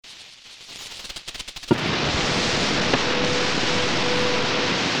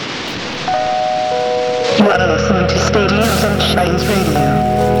are listening to Stadium Sunshine's Radio.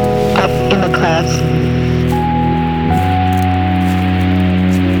 Up in the class.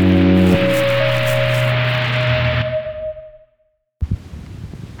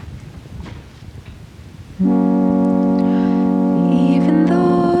 Even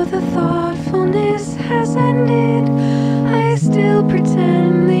though the thoughtfulness has ended, I still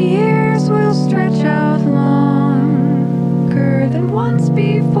pretend the years will stretch out longer than once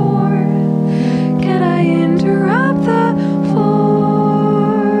before. Can I interrupt the forward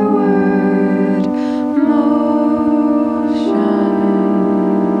motion?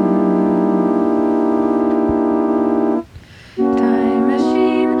 Time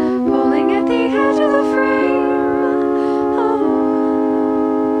machine pulling at the edge of the frame. Oh.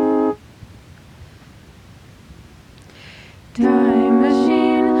 Time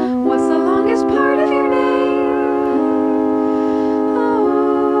machine, what's the longest part of your name? Oh.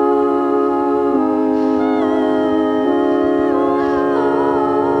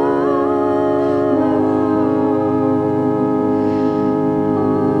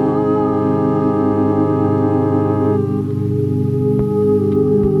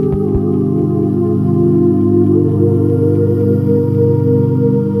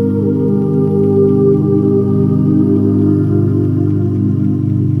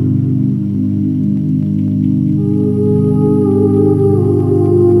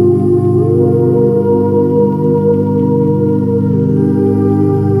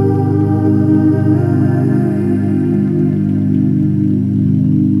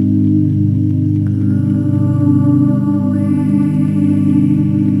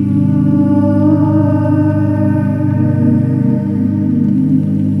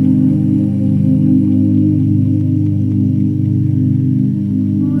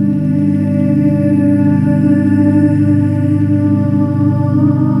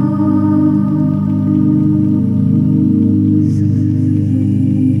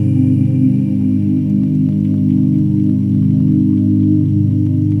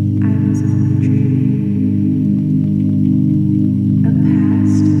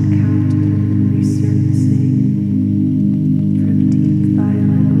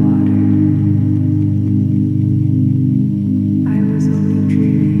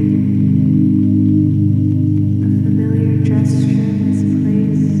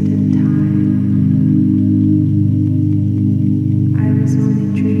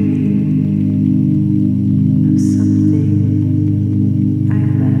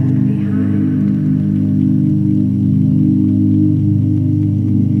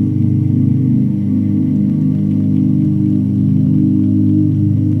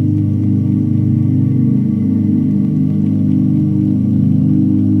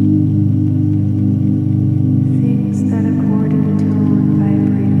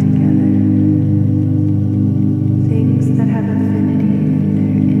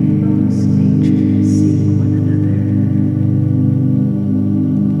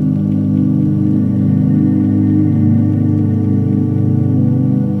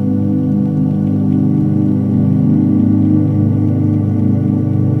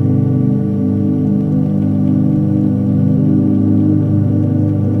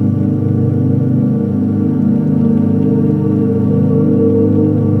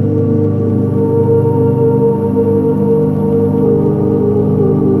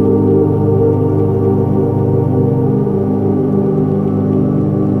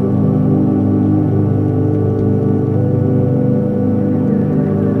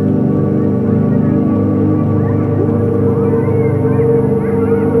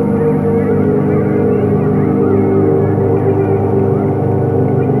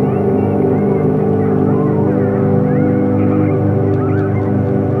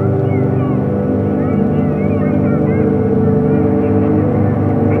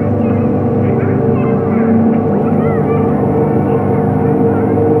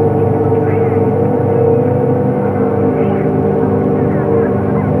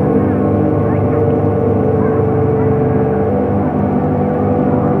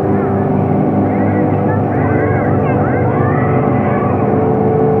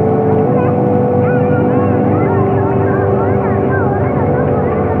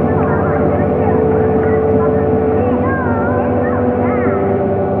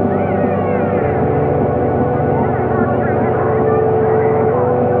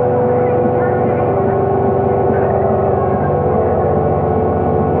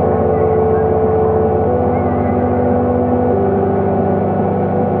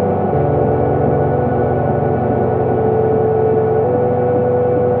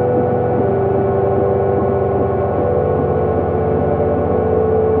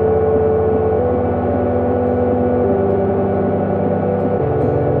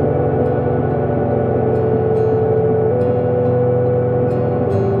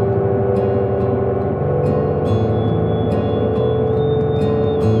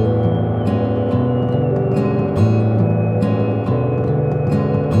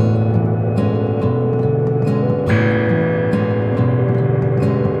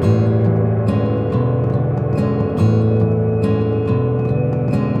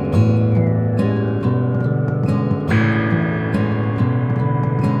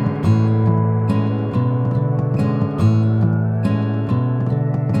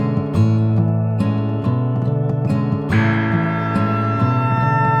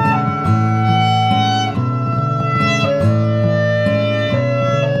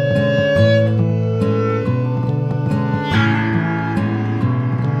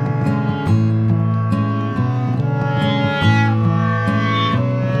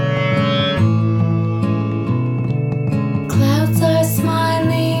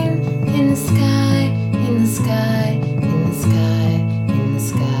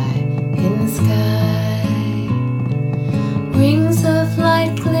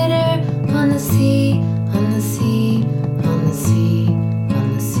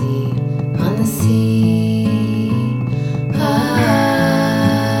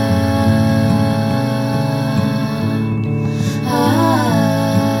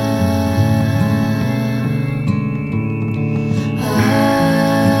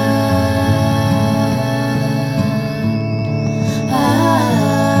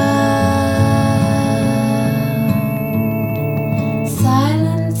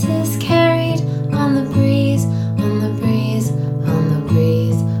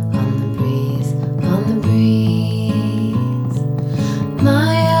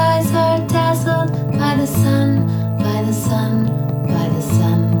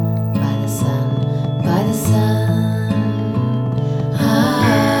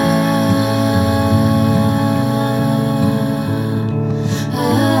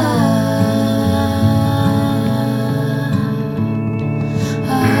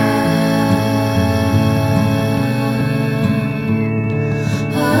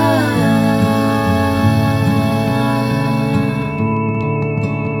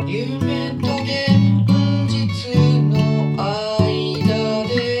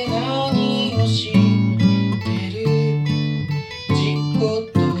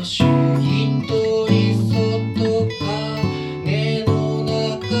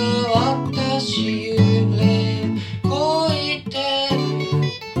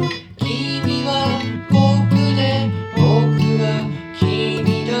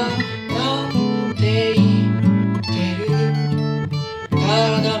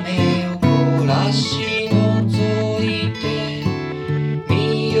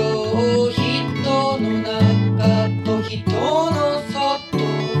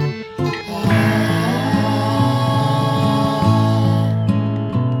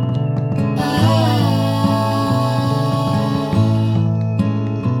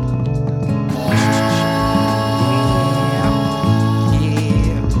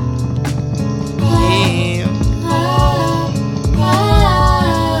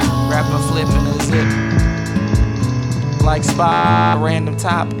 like spy random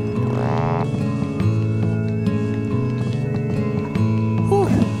top. Whew.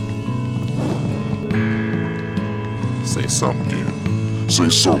 Say something again. Say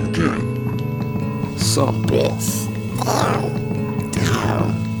something again. Some bitch.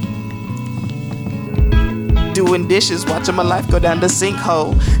 Doing dishes, watching my life go down the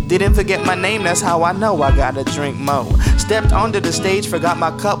sinkhole. Didn't forget my name, that's how I know I gotta drink more. Stepped onto the stage, forgot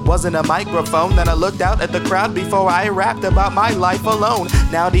my cup wasn't a microphone. Then I looked out at the crowd before I rapped about my life alone.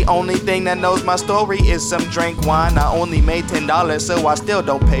 Now the only thing that knows my story is some drink wine. I only made $10, so I still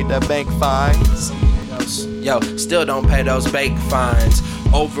don't pay the bank fines. Yo, still don't pay those bank fines.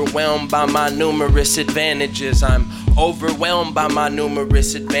 Overwhelmed by my numerous advantages. I'm overwhelmed by my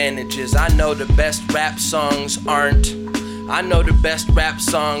numerous advantages. I know the best rap songs aren't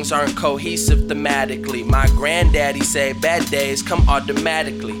cohesive thematically. My granddaddy say bad days come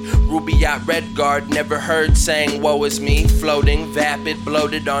automatically. Rubaiyat Redguard never heard saying woe is me. Floating, vapid,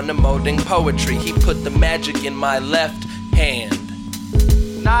 bloated on the molding poetry. He put the magic in my left hand,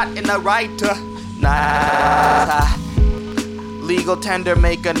 not in the right. Nah. Legal tender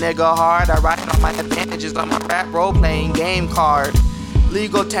make a nigga hard. I write on my advantages on my rap role-playing game card.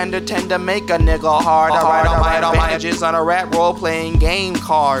 Legal tender make a nigga hard. I write on my advantages on a rap role-playing game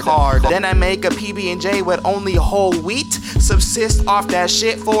card. Then I make a PB&J with only whole wheat. Subsist off that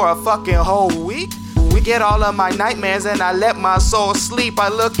shit for a fucking whole week. We get all of my nightmares and I let my soul sleep. I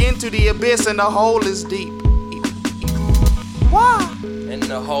look into the abyss and the hole is deep. Why? And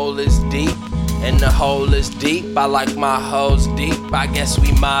the hole is deep. And the hole is deep, I like my hoes deep. I guess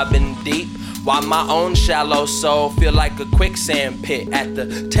we mobbing deep. While my own shallow soul feel like a quicksand pit. At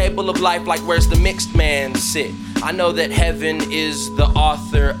the table of life, like where's the mixed man sit? I know that heaven is the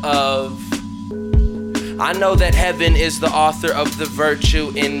author of the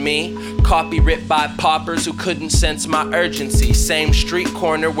virtue in me. Copy ripped by paupers who couldn't sense my urgency. Same street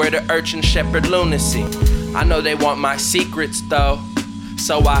corner where the urchin shepherd lunacy. I know they want my secrets though.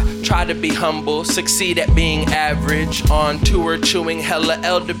 So I try to be humble, succeed at being average. On tour chewing hella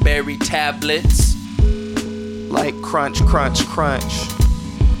elderberry tablets. Like crunch, crunch, crunch.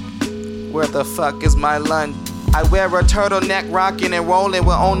 Where the fuck is my lunch? I wear a turtleneck, rocking and rolling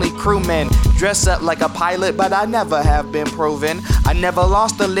with only crewmen. Dress up like a pilot, but I never have been proven. I never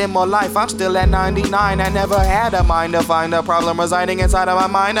lost a limb or life, I'm still at 99. I never had a mind to find a problem residing inside of my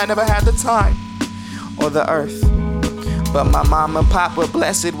mind. I never had the time or the earth. But my mom and pop were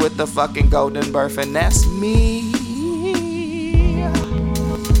blessed with the fucking golden birth, and that's me.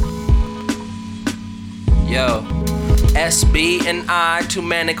 Yo, SB and I, two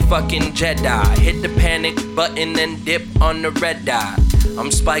manic fucking Jedi. Hit the panic button and dip on the red eye.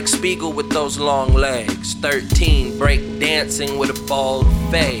 I'm Spike Spiegel with those long legs. 13, break dancing with a bald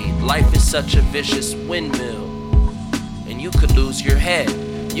fade. Life is such a vicious windmill, and you could lose your head.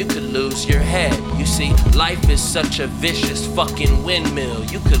 You could lose your head. You see, life is such a vicious fucking windmill.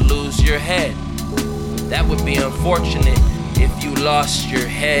 You could lose your head. That would be unfortunate if you lost your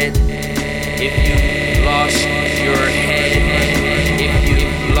head. If you lost your head. If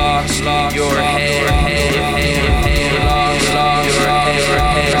you lost your head. If you lost your head.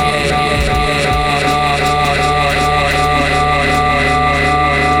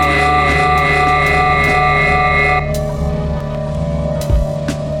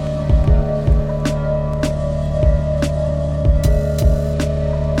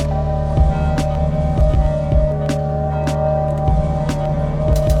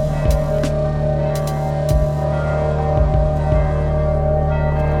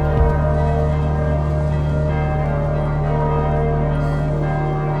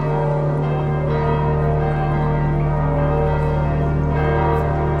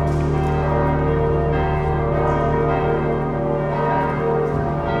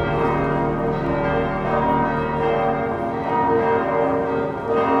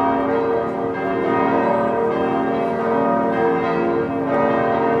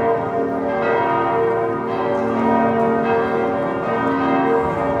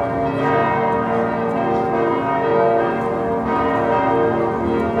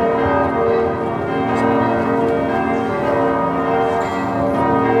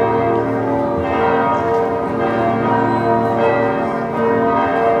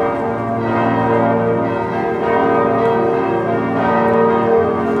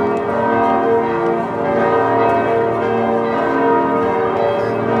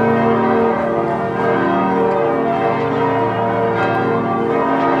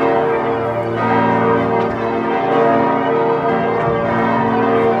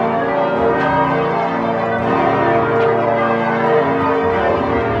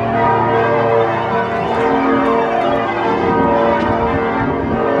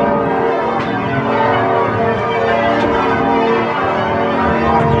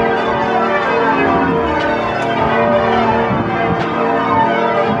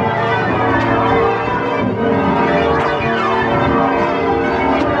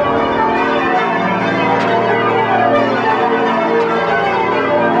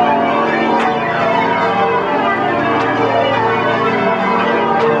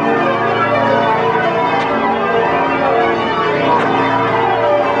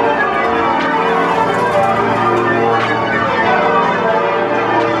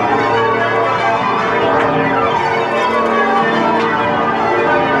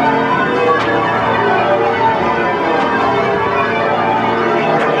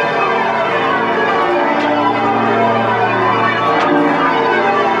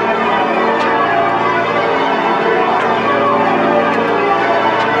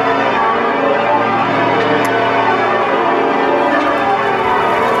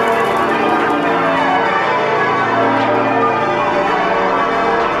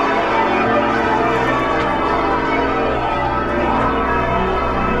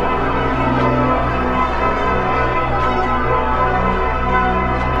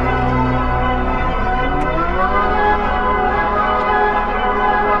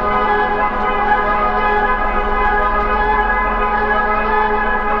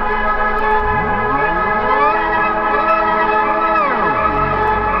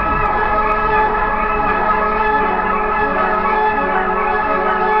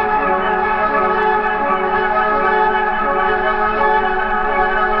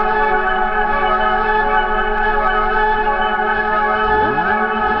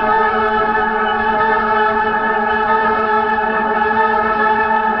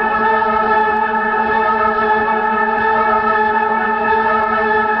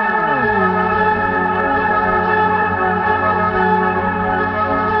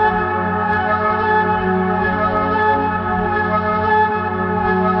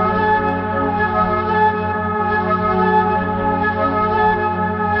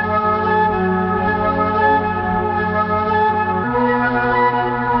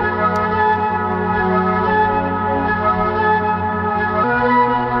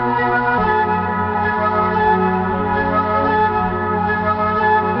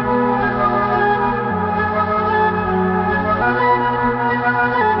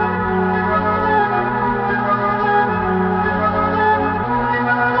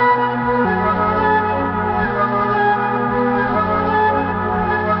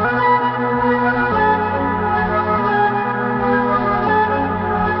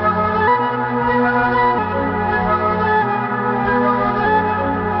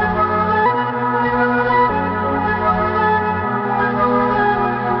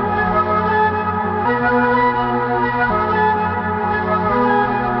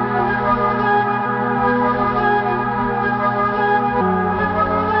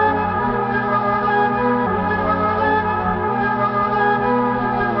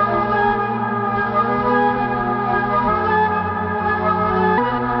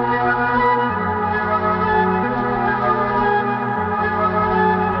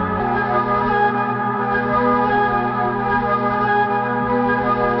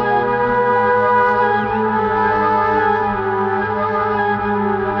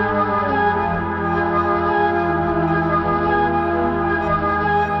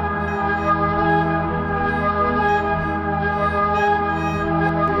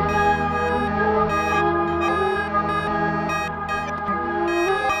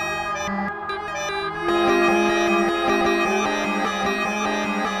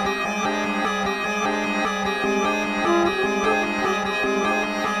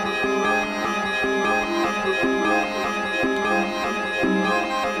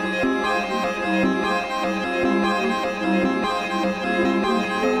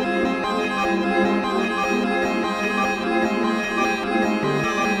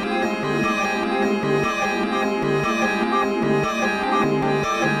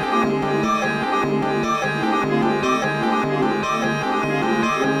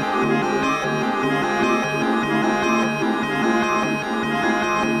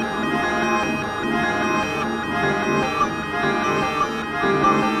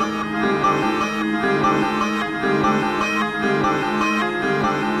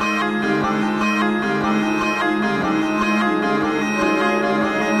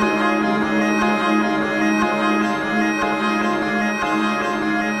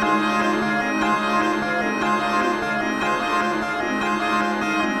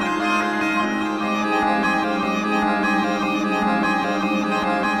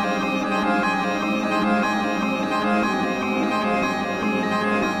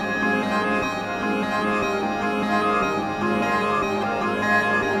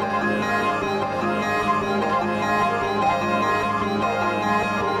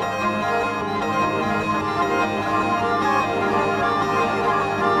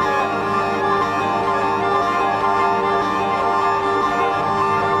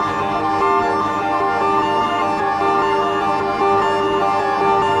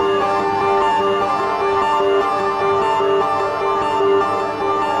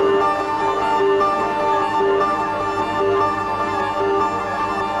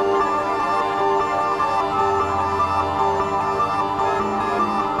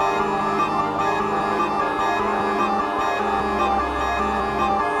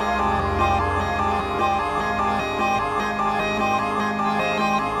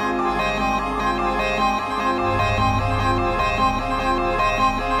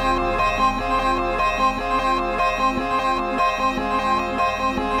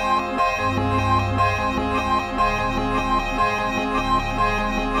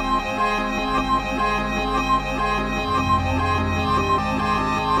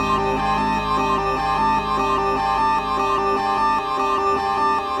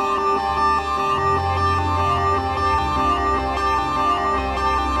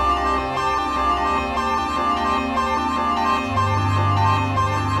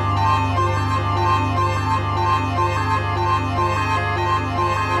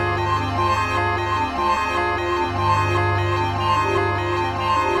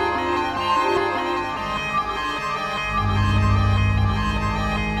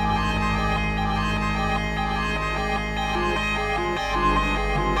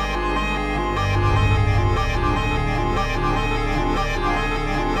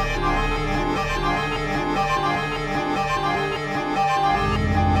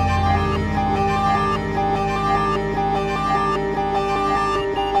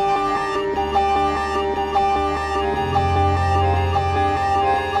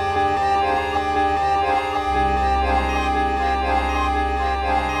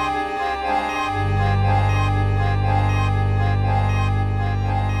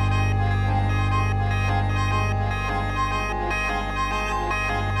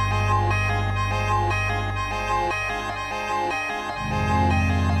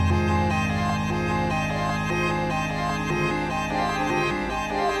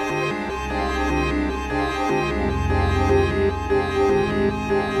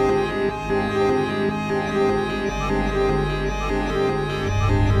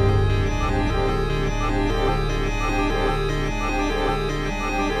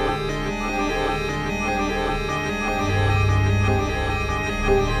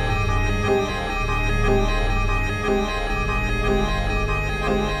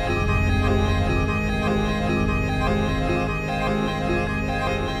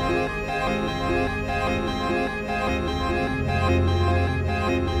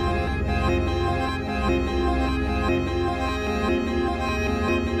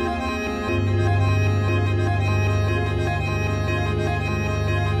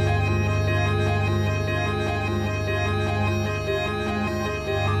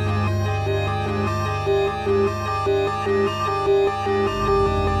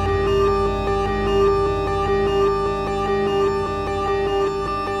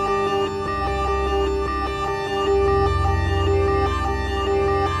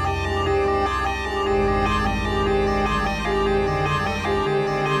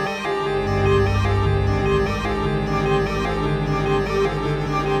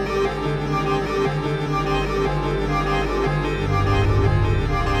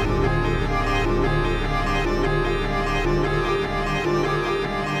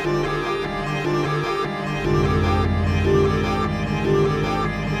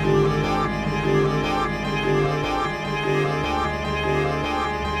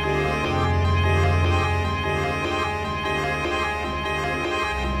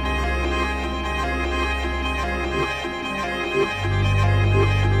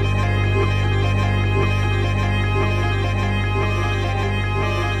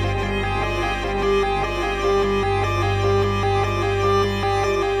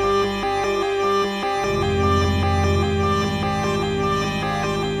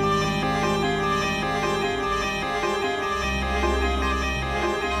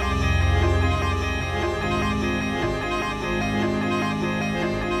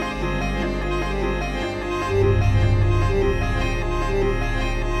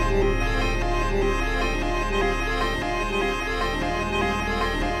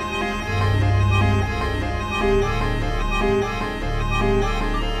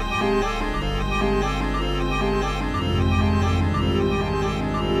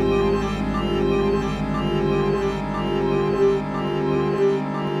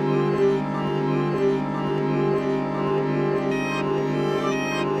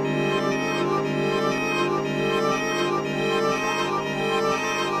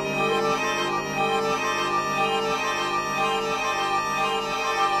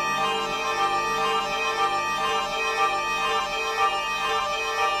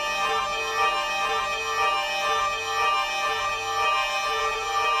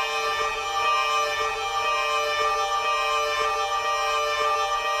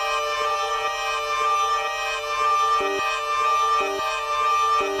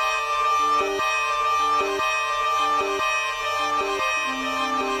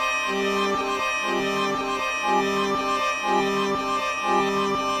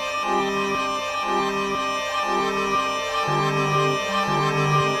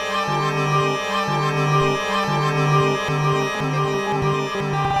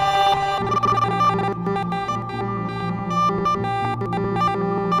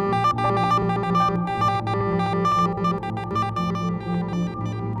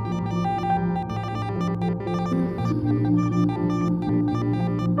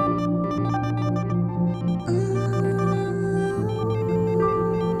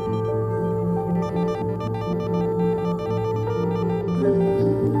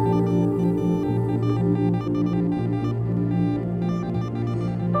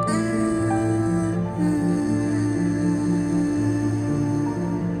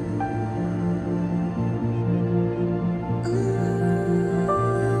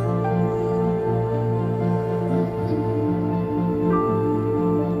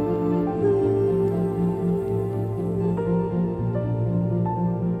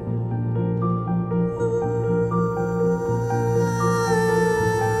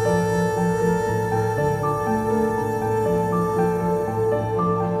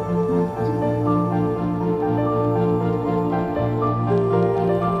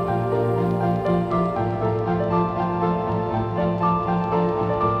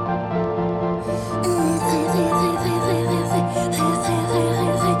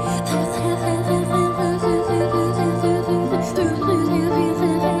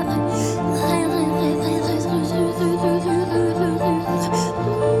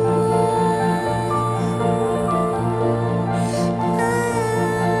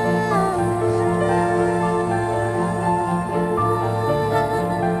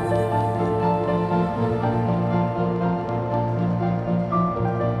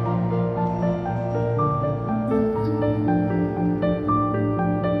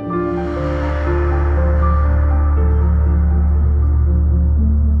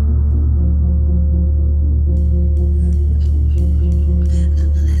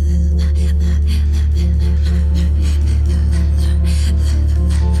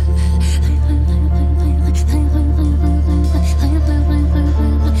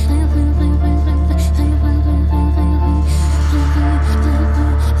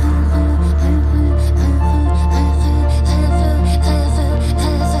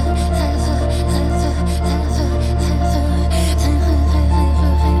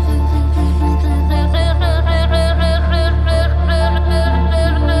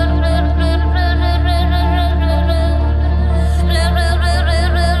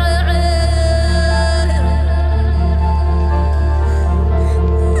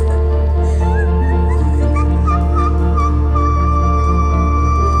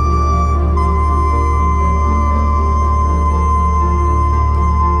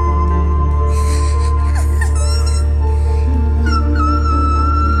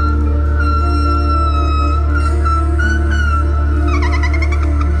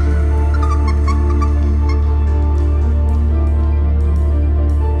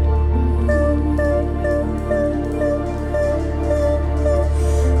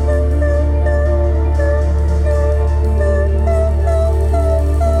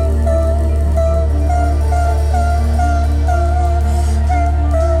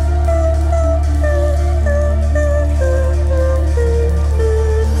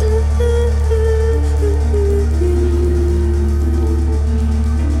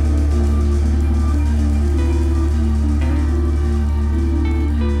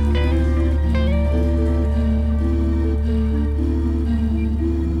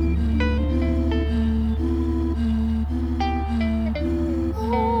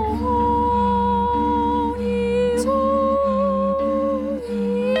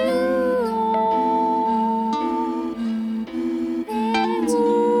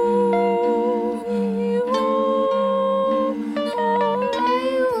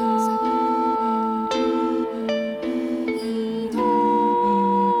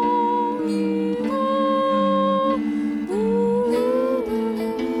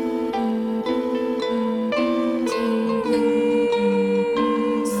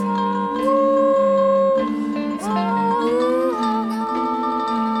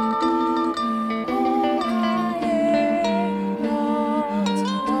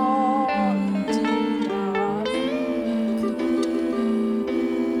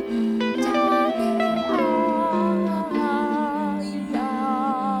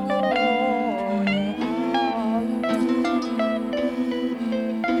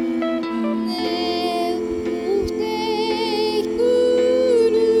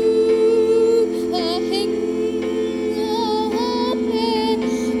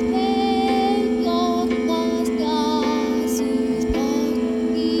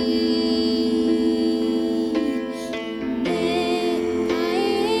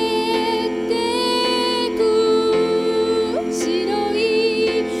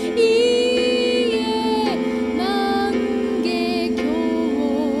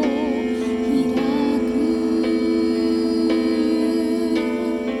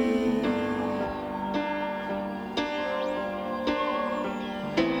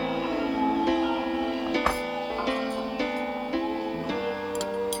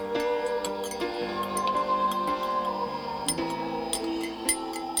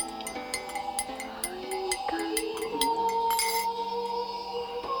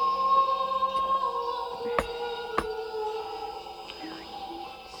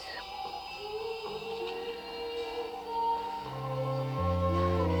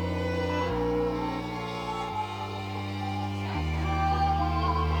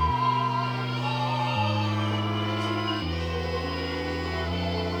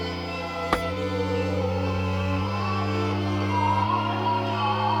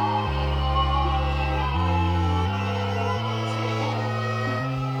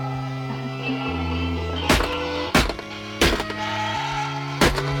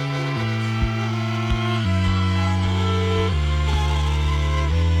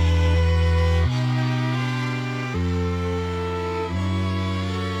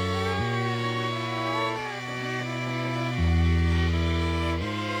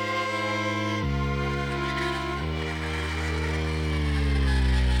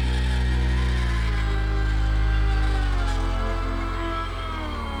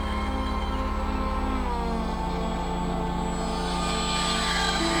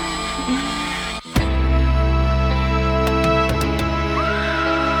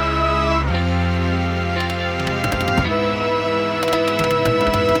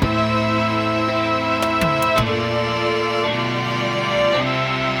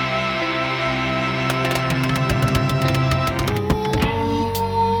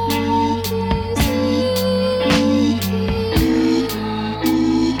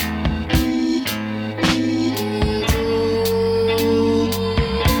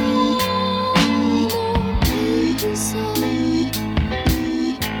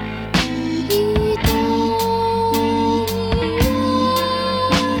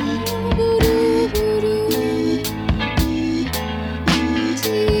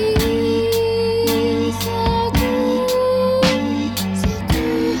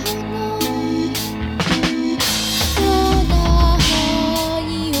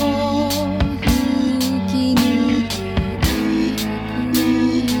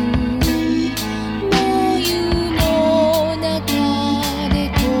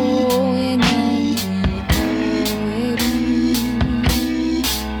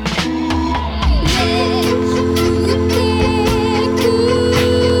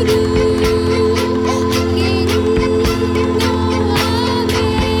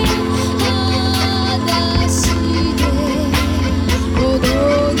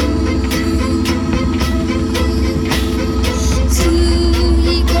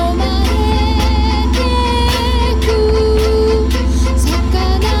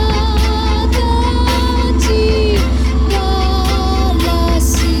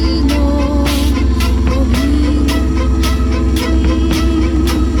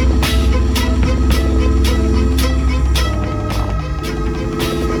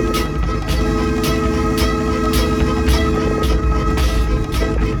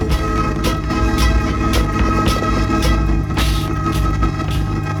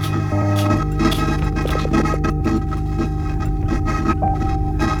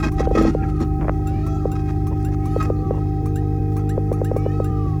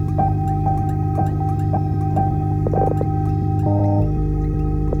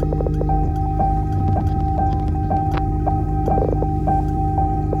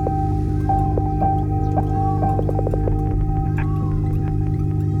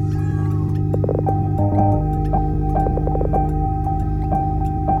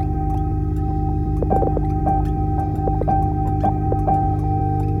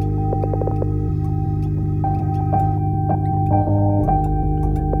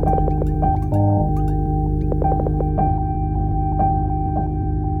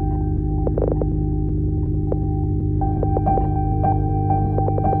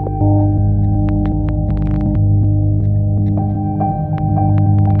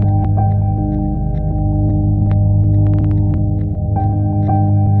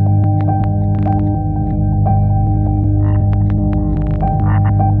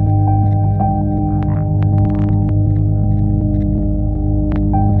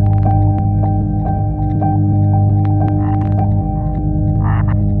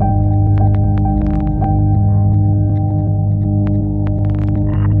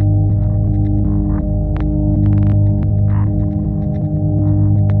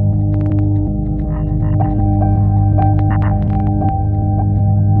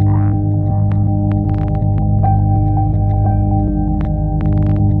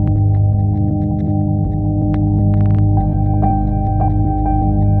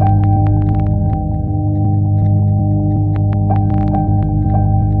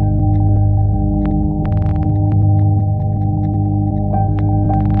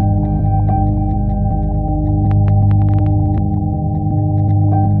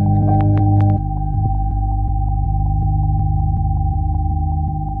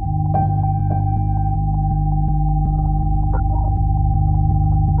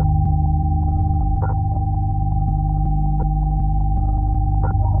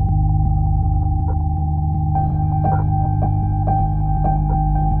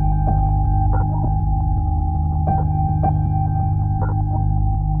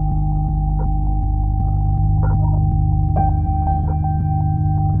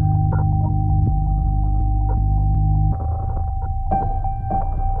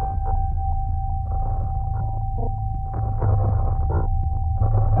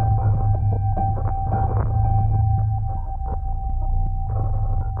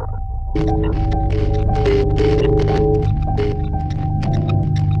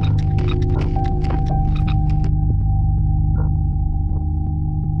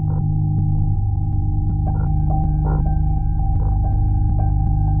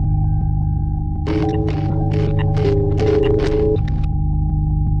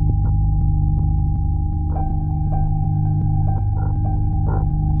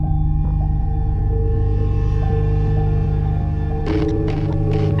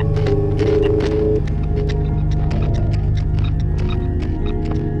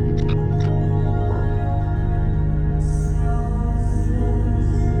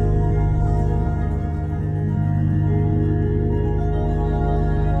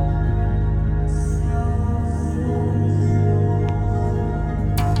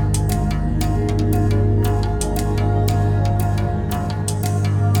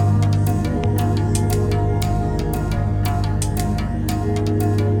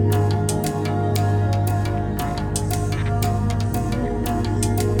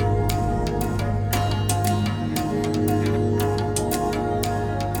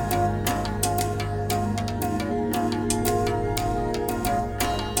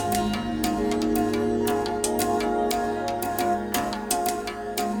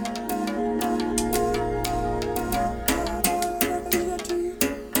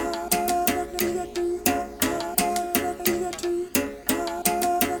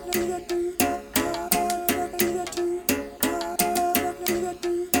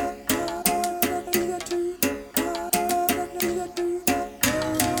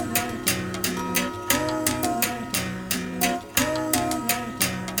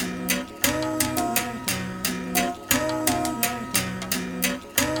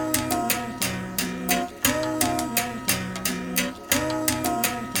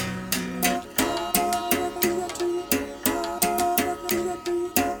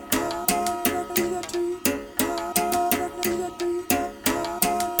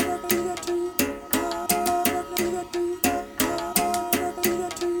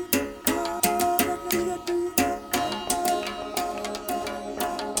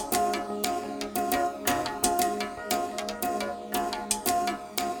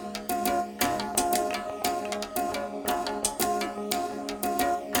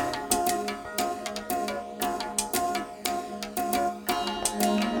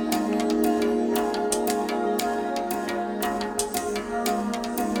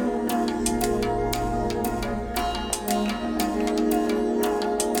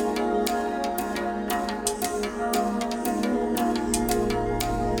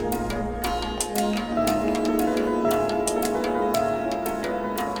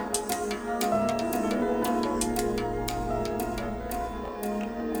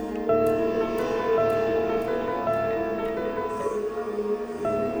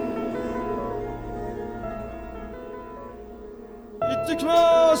 ってき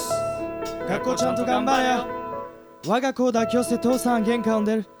ます。学校ちゃんと頑張れよ。我が子を抱き寄せ父さん玄関を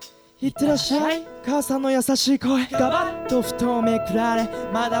出る。いってらっしゃい。母さんの優しい声ガバッと布団をめくられ、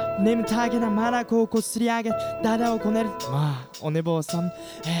まだ眠たげな眼をこすり上げ、だだをこねる。まあお寝坊さん、も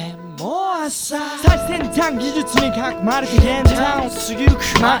う朝。最先端技術に囲まれて現代を過ぎる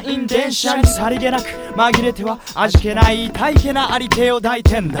満員電車にさりげなく紛れては味気ない大気なあり手を抱い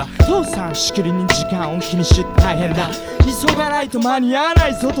てんだ。父さんしきりに時間を気にし大変だ。急がないと間に合わな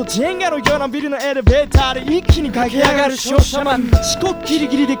いぞとジェンガのようなビルのエレベーターで一気に駆け上がる商社マン。遅刻ギリ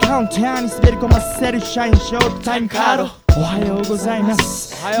ギリでカウンターに滑り込ませる社員ショートタイムカード。おはようございま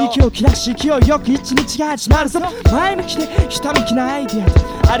す。息を切らし勢いよく一日が始まるぞ。前向きでひたむきなアイディア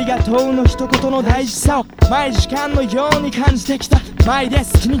とありがとうの一言の大事さを毎時間のように感じてきた。前で好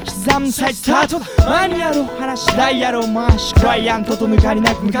きに刻む再スタート。マニュアルを話しダイヤルを回しクライアントと抜かり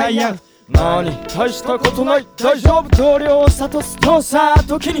なく向かい合う。何大したことない大丈夫同僚を諭す父さん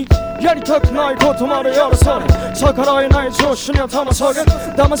時にやりたくないことまでやらされ逆らえない上司に頭下げ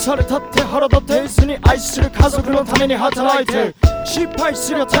騙されたって腹立てずに愛する家族のために働いて失敗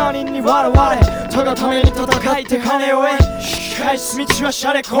すりゃ他人に笑われ他がために戦いて金を得引き返す道はシ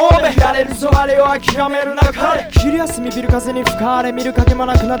ャレ神戸やれるぞあれを諦めるな彼昼休みビル風に吹かれ見る影も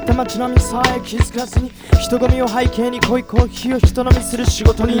なくなった街並みさえ気づかずに人混みを背景に濃いコーヒーを人飲みする仕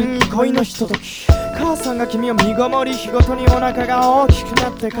事人恋のひととき母さんが君を身ごもり日ごとにお腹が大きくな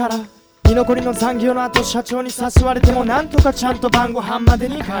ってから居残りの残業の後社長に誘われてもなんとかちゃんと晩ご飯まで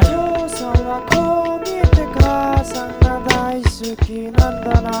に帰る。父さんはこう見えて母さんが大好きなん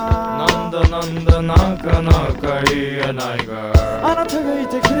だな。なかなか言えないがあなたがい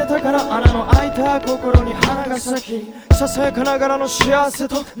てくれたから穴の開いた心に花が咲きささやかながらの幸せ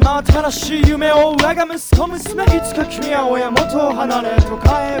と真新しい夢を追う我が息子娘いつか君は親元を離れ都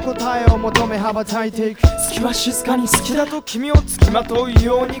会へ答えを求め羽ばたいていく月は静かに好きだと君をつきまとう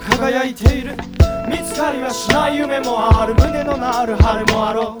ように輝いている見つかりはしない夢もある胸の鳴る春も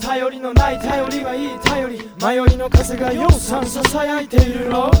あろう頼りのない頼りはいい頼り迷いの風がようさんささやいている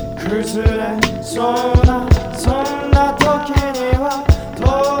の崩れそうなそんな時には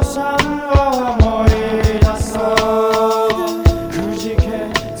父さんを思い出そうくじけ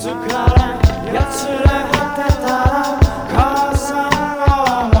疲れやつれ果てたら母さんを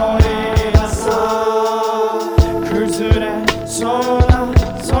思い出そう崩れそうな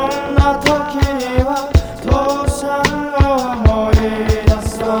そんな時には父さんを思い出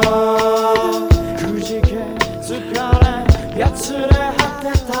そうくじけ疲れやつれ果て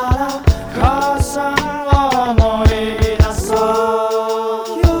たら母さんを思い出そう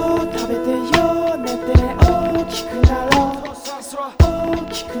よ食べてよ寝て大きくなろう大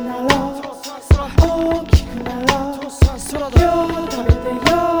きくなろう大きくなろうよ食べて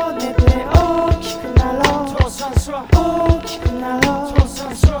よ寝て大きくなろう大きくなろう大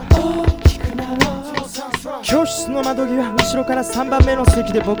きくなろう教室の窓際後ろから3番目の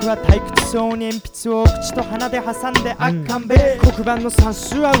席で僕は退屈そうに鉛筆を口と鼻で挟んで圧巻べ黒板の算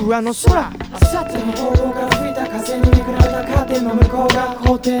数は上の空あさっての方向から吹いた風にめくられたカーテンの向こうが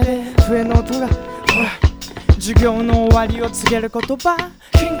校庭で笛の音がほら授業の終わりを告げる言葉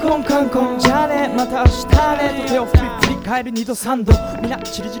キンコンカンコンじゃあねまた明日ねと手を振り返る2度3度皆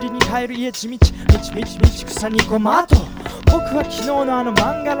チリチリに帰る家地道草にごまと僕は昨日のあの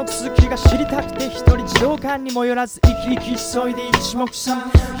漫画の続きが知りたくて一人児童館にも寄らず生き急いで一目散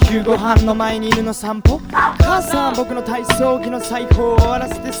夕ご飯の前に犬の散歩母さん僕の体操着の裁縫を終わら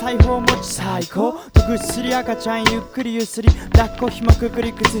せて裁縫を持ち最高とぐっすり赤ちゃんゆっくりゆすり抱っこ紐くく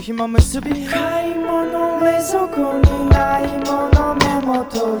り靴紐結び買い物冷蔵庫にないものメモ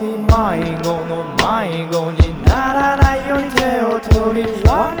取り迷子の迷子にならないように手を取り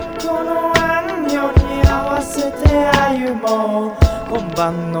ワンコの暗夜に合わせて歩もう今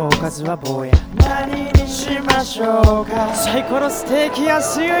晩のおかずは坊や何にしましょうかサイコロステーキ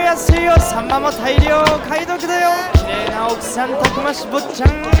安いよサンマも大量買い得だよ綺麗な奥さんたくまし坊ちゃ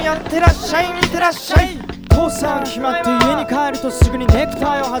んやってらっしゃい見てらっしゃい父さん決まって家に帰るとすぐにネク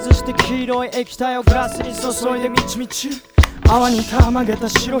タイを外して黄色い液体をグラスに注いでみちみち泡にたまげた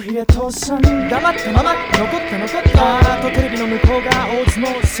白ひげ父さん黙ったまま残ったあとテレビの向こうが大相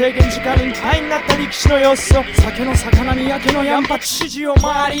撲制限時間いっぱいになった力士の様子を酒の魚に焼けのヤンパチ指示を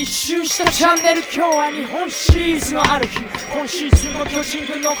回り一周したチャンネル今日は日本シリーズのある日今シーズンの巨人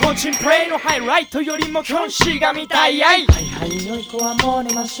軍の個人プレイのハイライトよりもキョンシーが見たいはい良い子はもう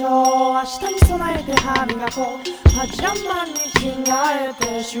寝ましょう明日に備えて歯磨こうパジャマに着替え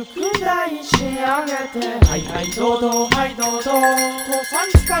て宿題仕上げてはいどうぞはいどうぞ父さん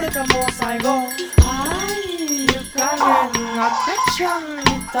疲れたもう最後はい湯加減が赤ちゃんみ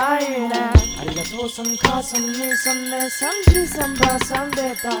たいねありがとうさん母さん兄さん姉さんじいさんばあさん出た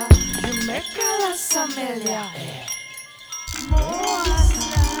夢から覚めりゃもう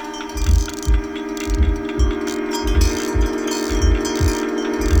朝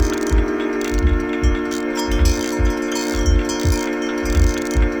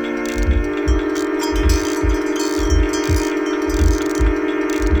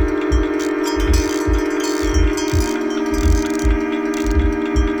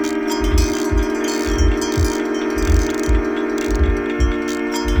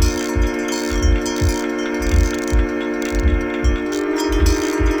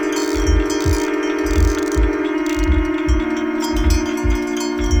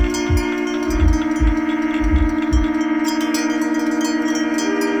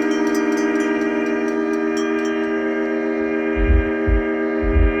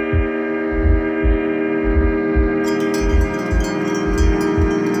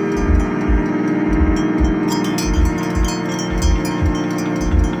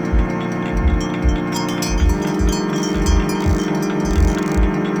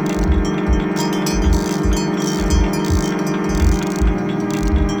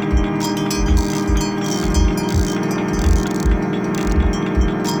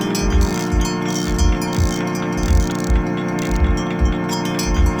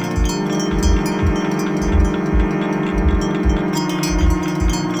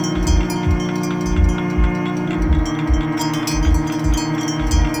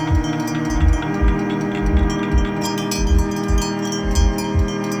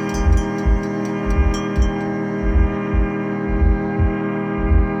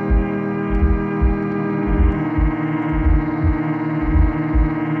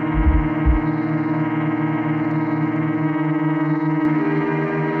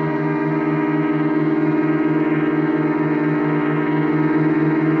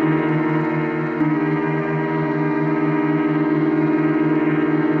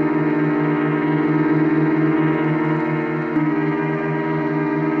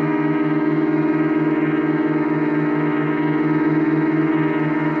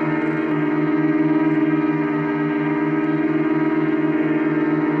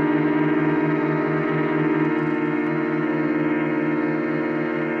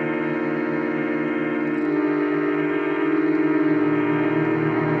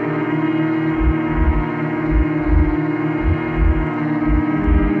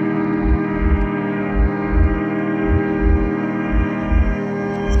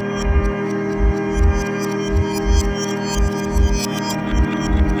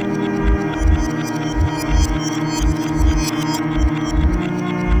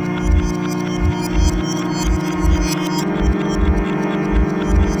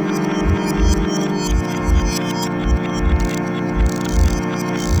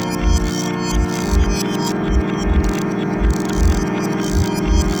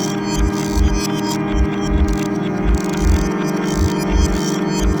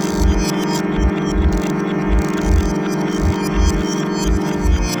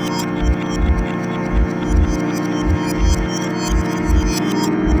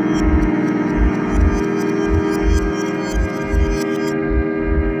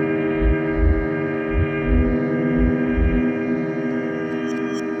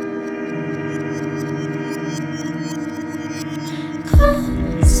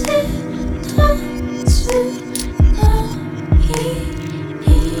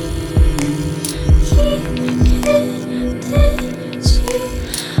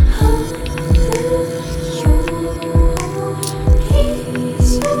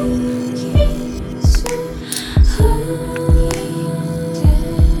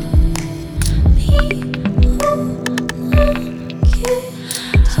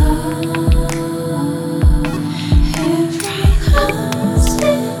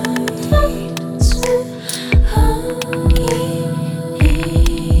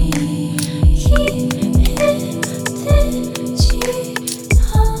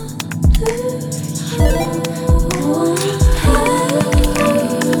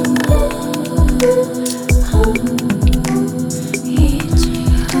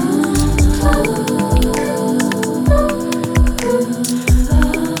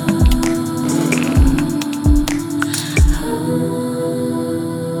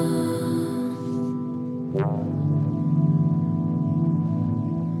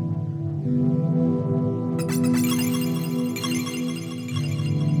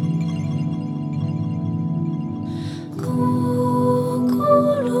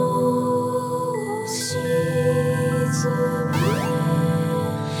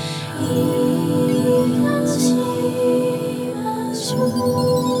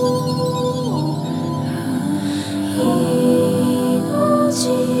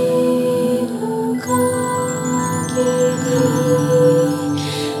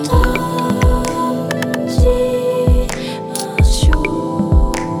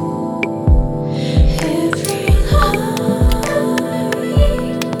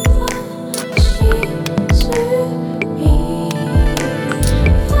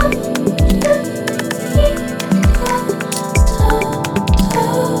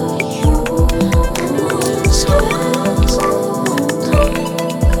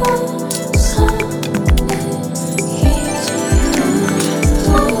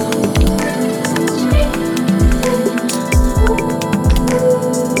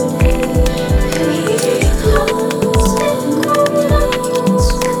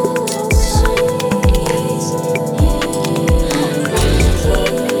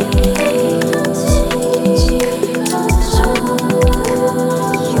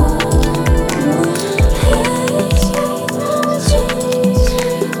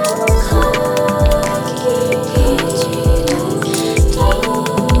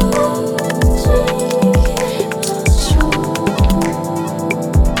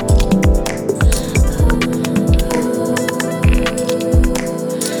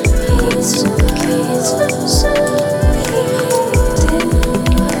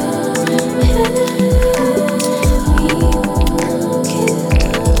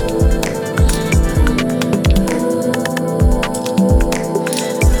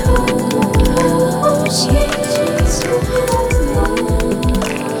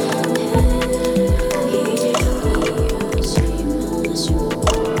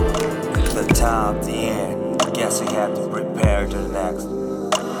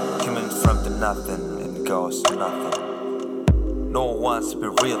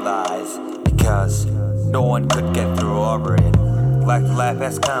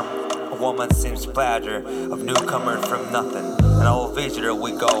Of newcomers from nothing. An old visitor,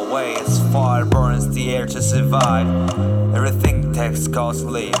 we go away as far burns the air to survive. Everything takes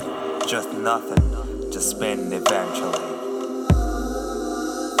costly, just nothing to spend eventually.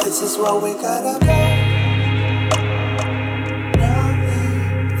 This is what we gotta go.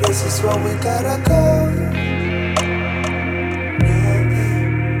 This is what we gotta go.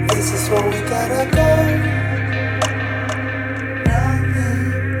 This is what we gotta go.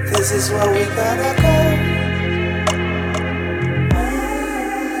 This is where we gotta go.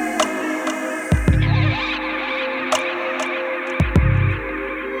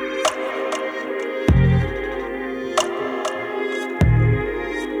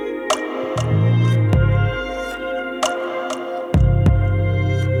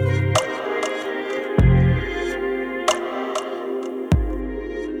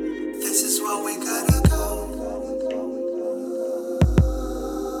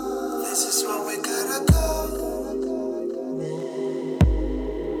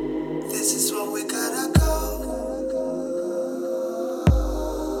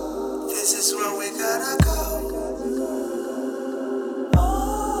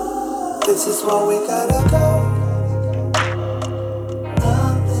 This is where we gotta go.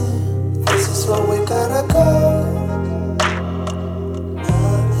 This is where we gotta go.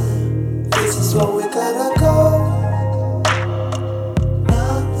 This is where we gotta go.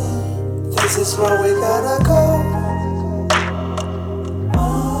 This is where we gotta go.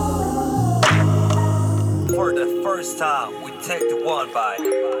 For the first time, we take the one bite.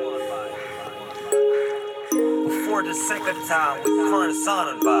 For the second time, we turn the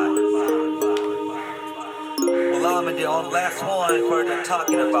sun by. Well, I'm the only last one for the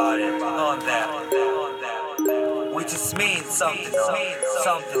talking about it on that. We just mean something,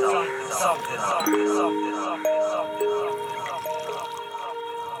 something.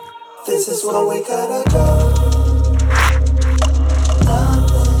 This is where we gotta go.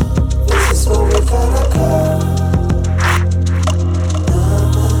 This is where we gotta go.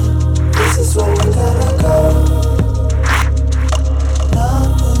 This is where we gotta go.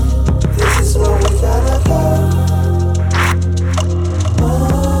 This is where we gotta go.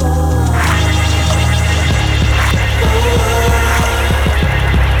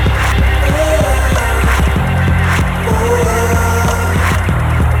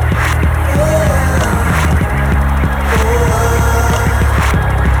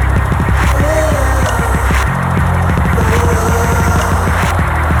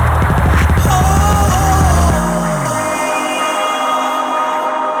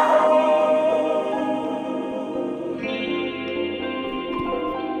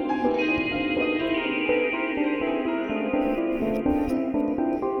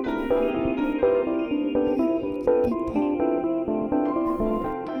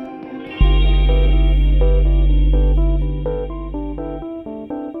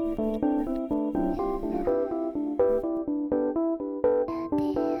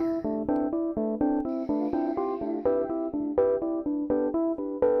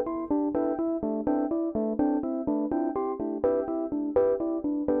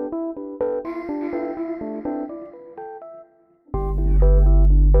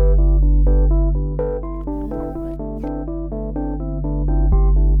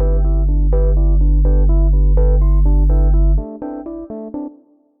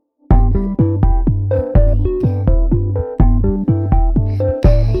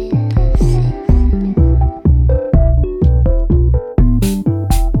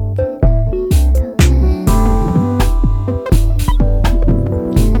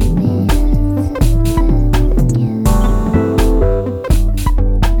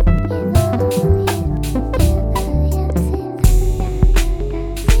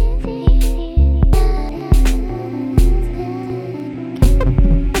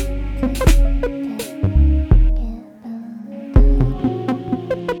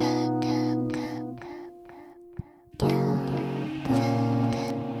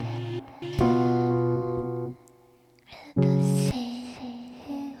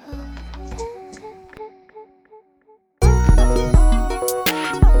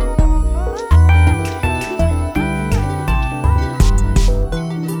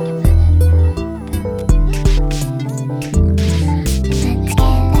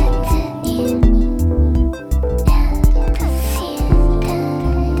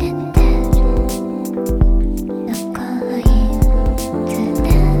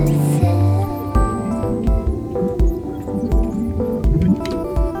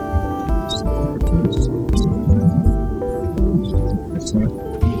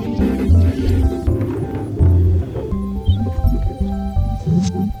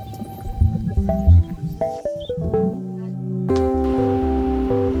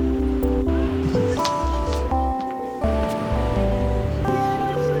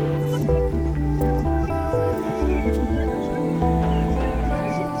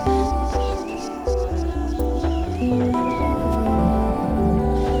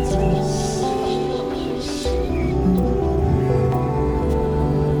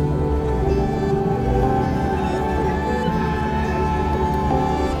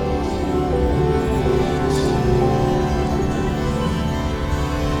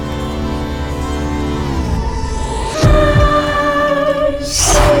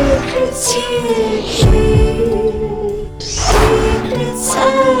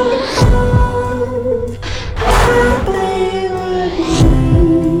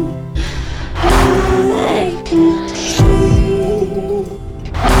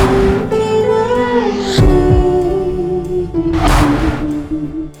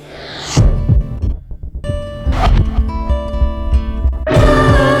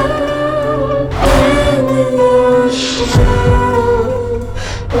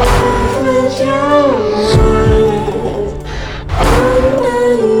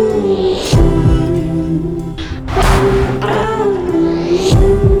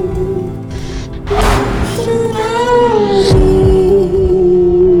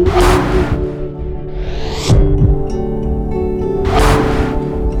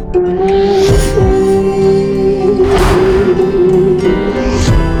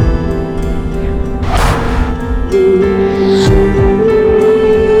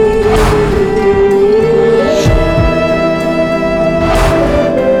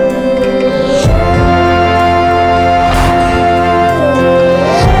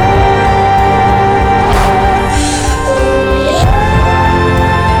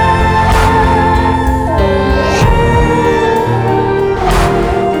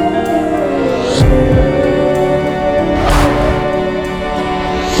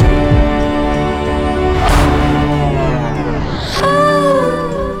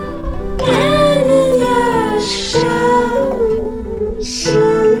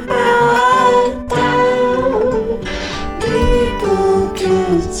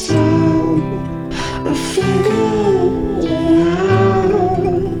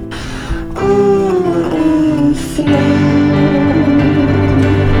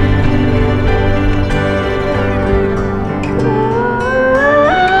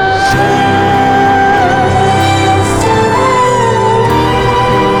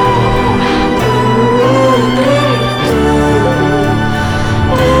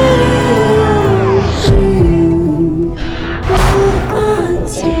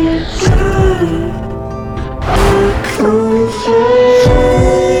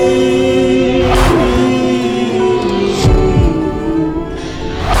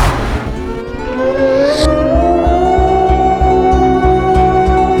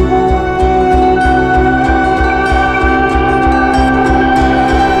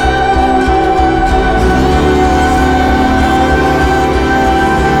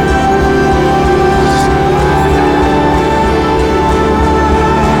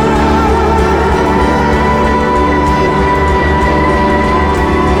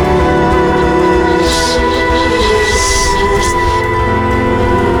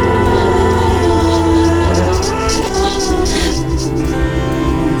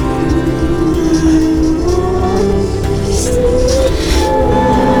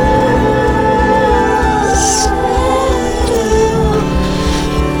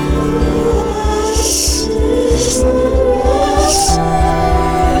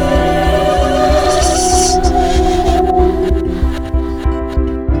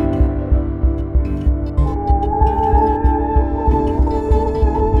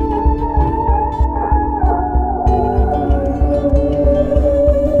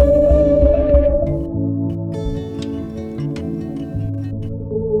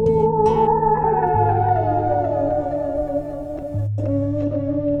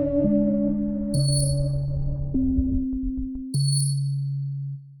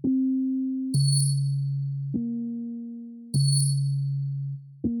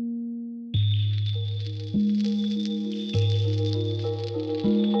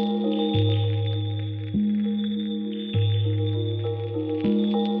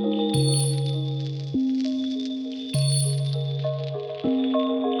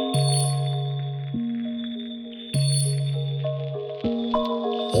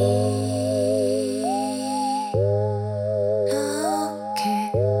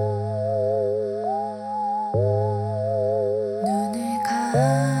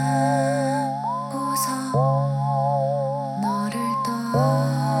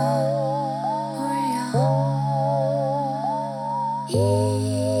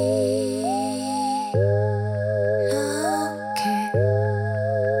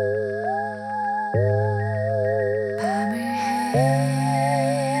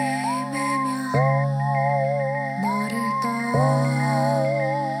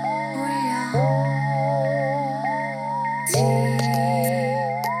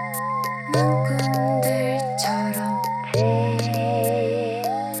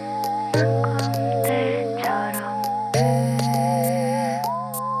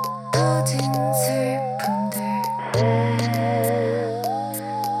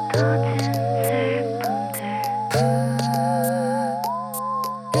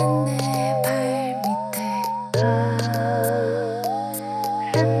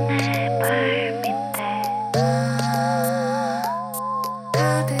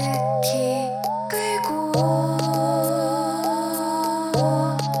 가득히 끌고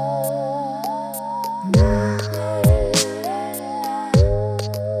나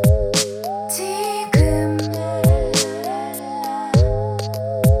지금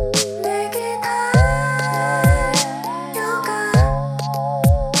내게 달려가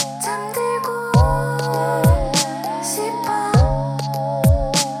잠들고 싶어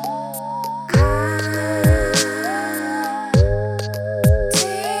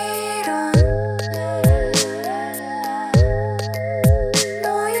가지런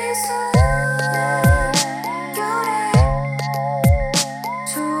너의 숨결에 조용히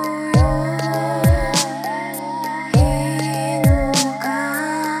녹아 지금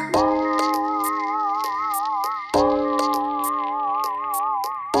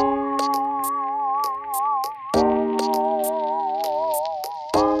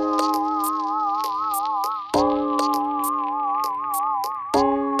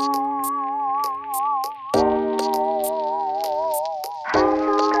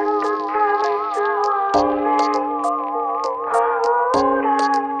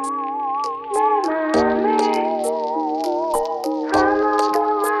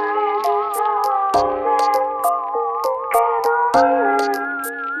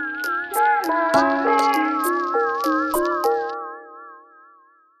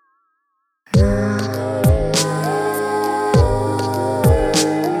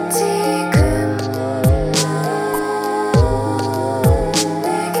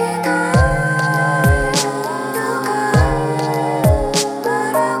달려가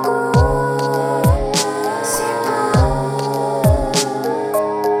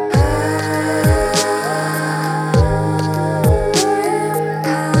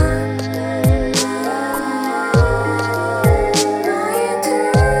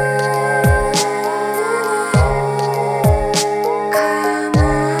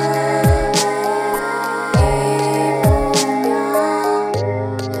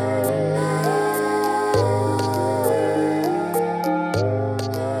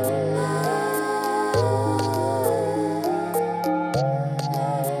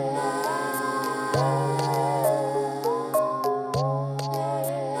말하고 싶어 너의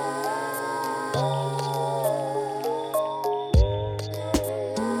두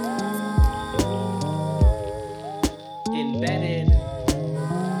Embedded,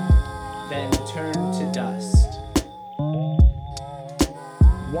 then turned to dust.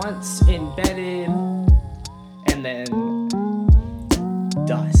 Once embedded, and then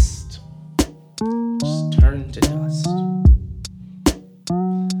dust. Just turned to dust.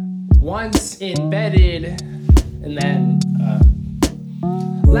 Once embedded, and then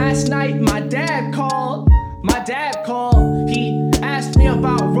last night my dad called. He asked me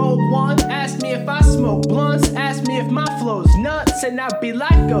about Rogue One, asked me if I smoke blunts, asked me if my flow's nuts, and I'd be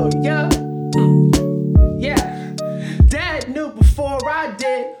like, oh yeah, yeah. Dad knew before I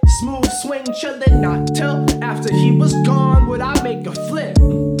did. Smooth swing, chillin', not till after he was gone would I make a flip.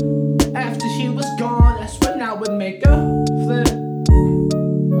 After he was gone, that's when I would make a flip.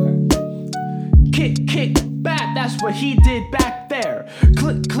 Kick back, that's what he did back there.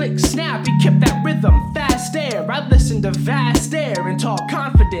 Click, click, snap, he kept that rhythm fast air. I listened to vast air and talk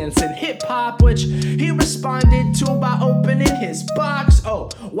confidence and hip hop, which he responded to by opening his box. Oh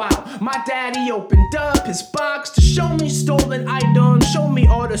wow, my daddy opened up his box to show me stolen items, show me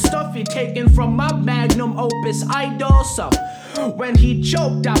all the stuff he taken from my magnum opus idol. So when he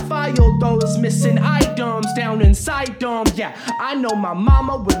choked, I filed those missing items down inside them. Yeah, I know my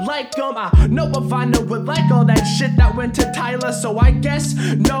mama would like them. I know Ivana would like all that shit that went to Tyler. So I guess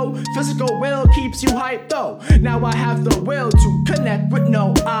no physical will keeps you hyped though. Now I have the will to connect with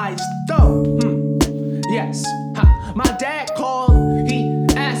no eyes though. Yes, my dad called. He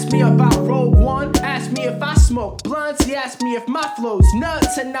asked me about Rogue One, asked me if I smoke blunts. He asked me if my flow's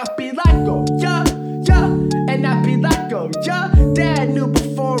nuts, and I'd be like, oh yeah, yeah. And I'd be like, oh yeah. Dad knew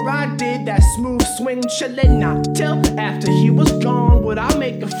before I did. That smooth swing chillin', not till after he was gone would I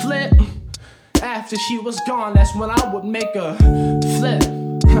make a flip. After she was gone, that's when I would make a flip.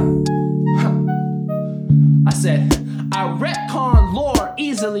 I said, I retcon lore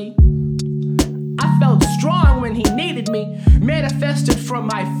easily. I felt strong when he needed me. Manifested from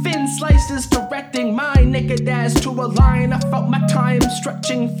my thin slices, directing my naked ass to a line. I felt my time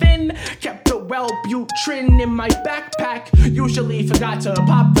stretching thin. Kept the Wellbutrin in my backpack. Usually forgot to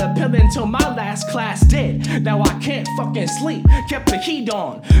pop the pill until my last class did. Now I can't fucking sleep, kept the heat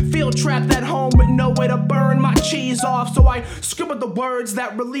on. Feel trapped at home with no way to burn my cheese off. So I scribbled the words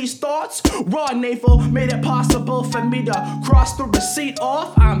that release thoughts. Raw navel made it possible for me to cross the receipt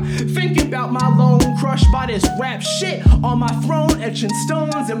off. I'm thinking about my lone crush by this rap shit on my throne, etching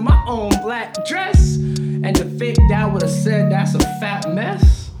stones in my own black dress. And to think that would've said that's a fat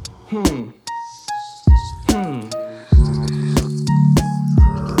mess.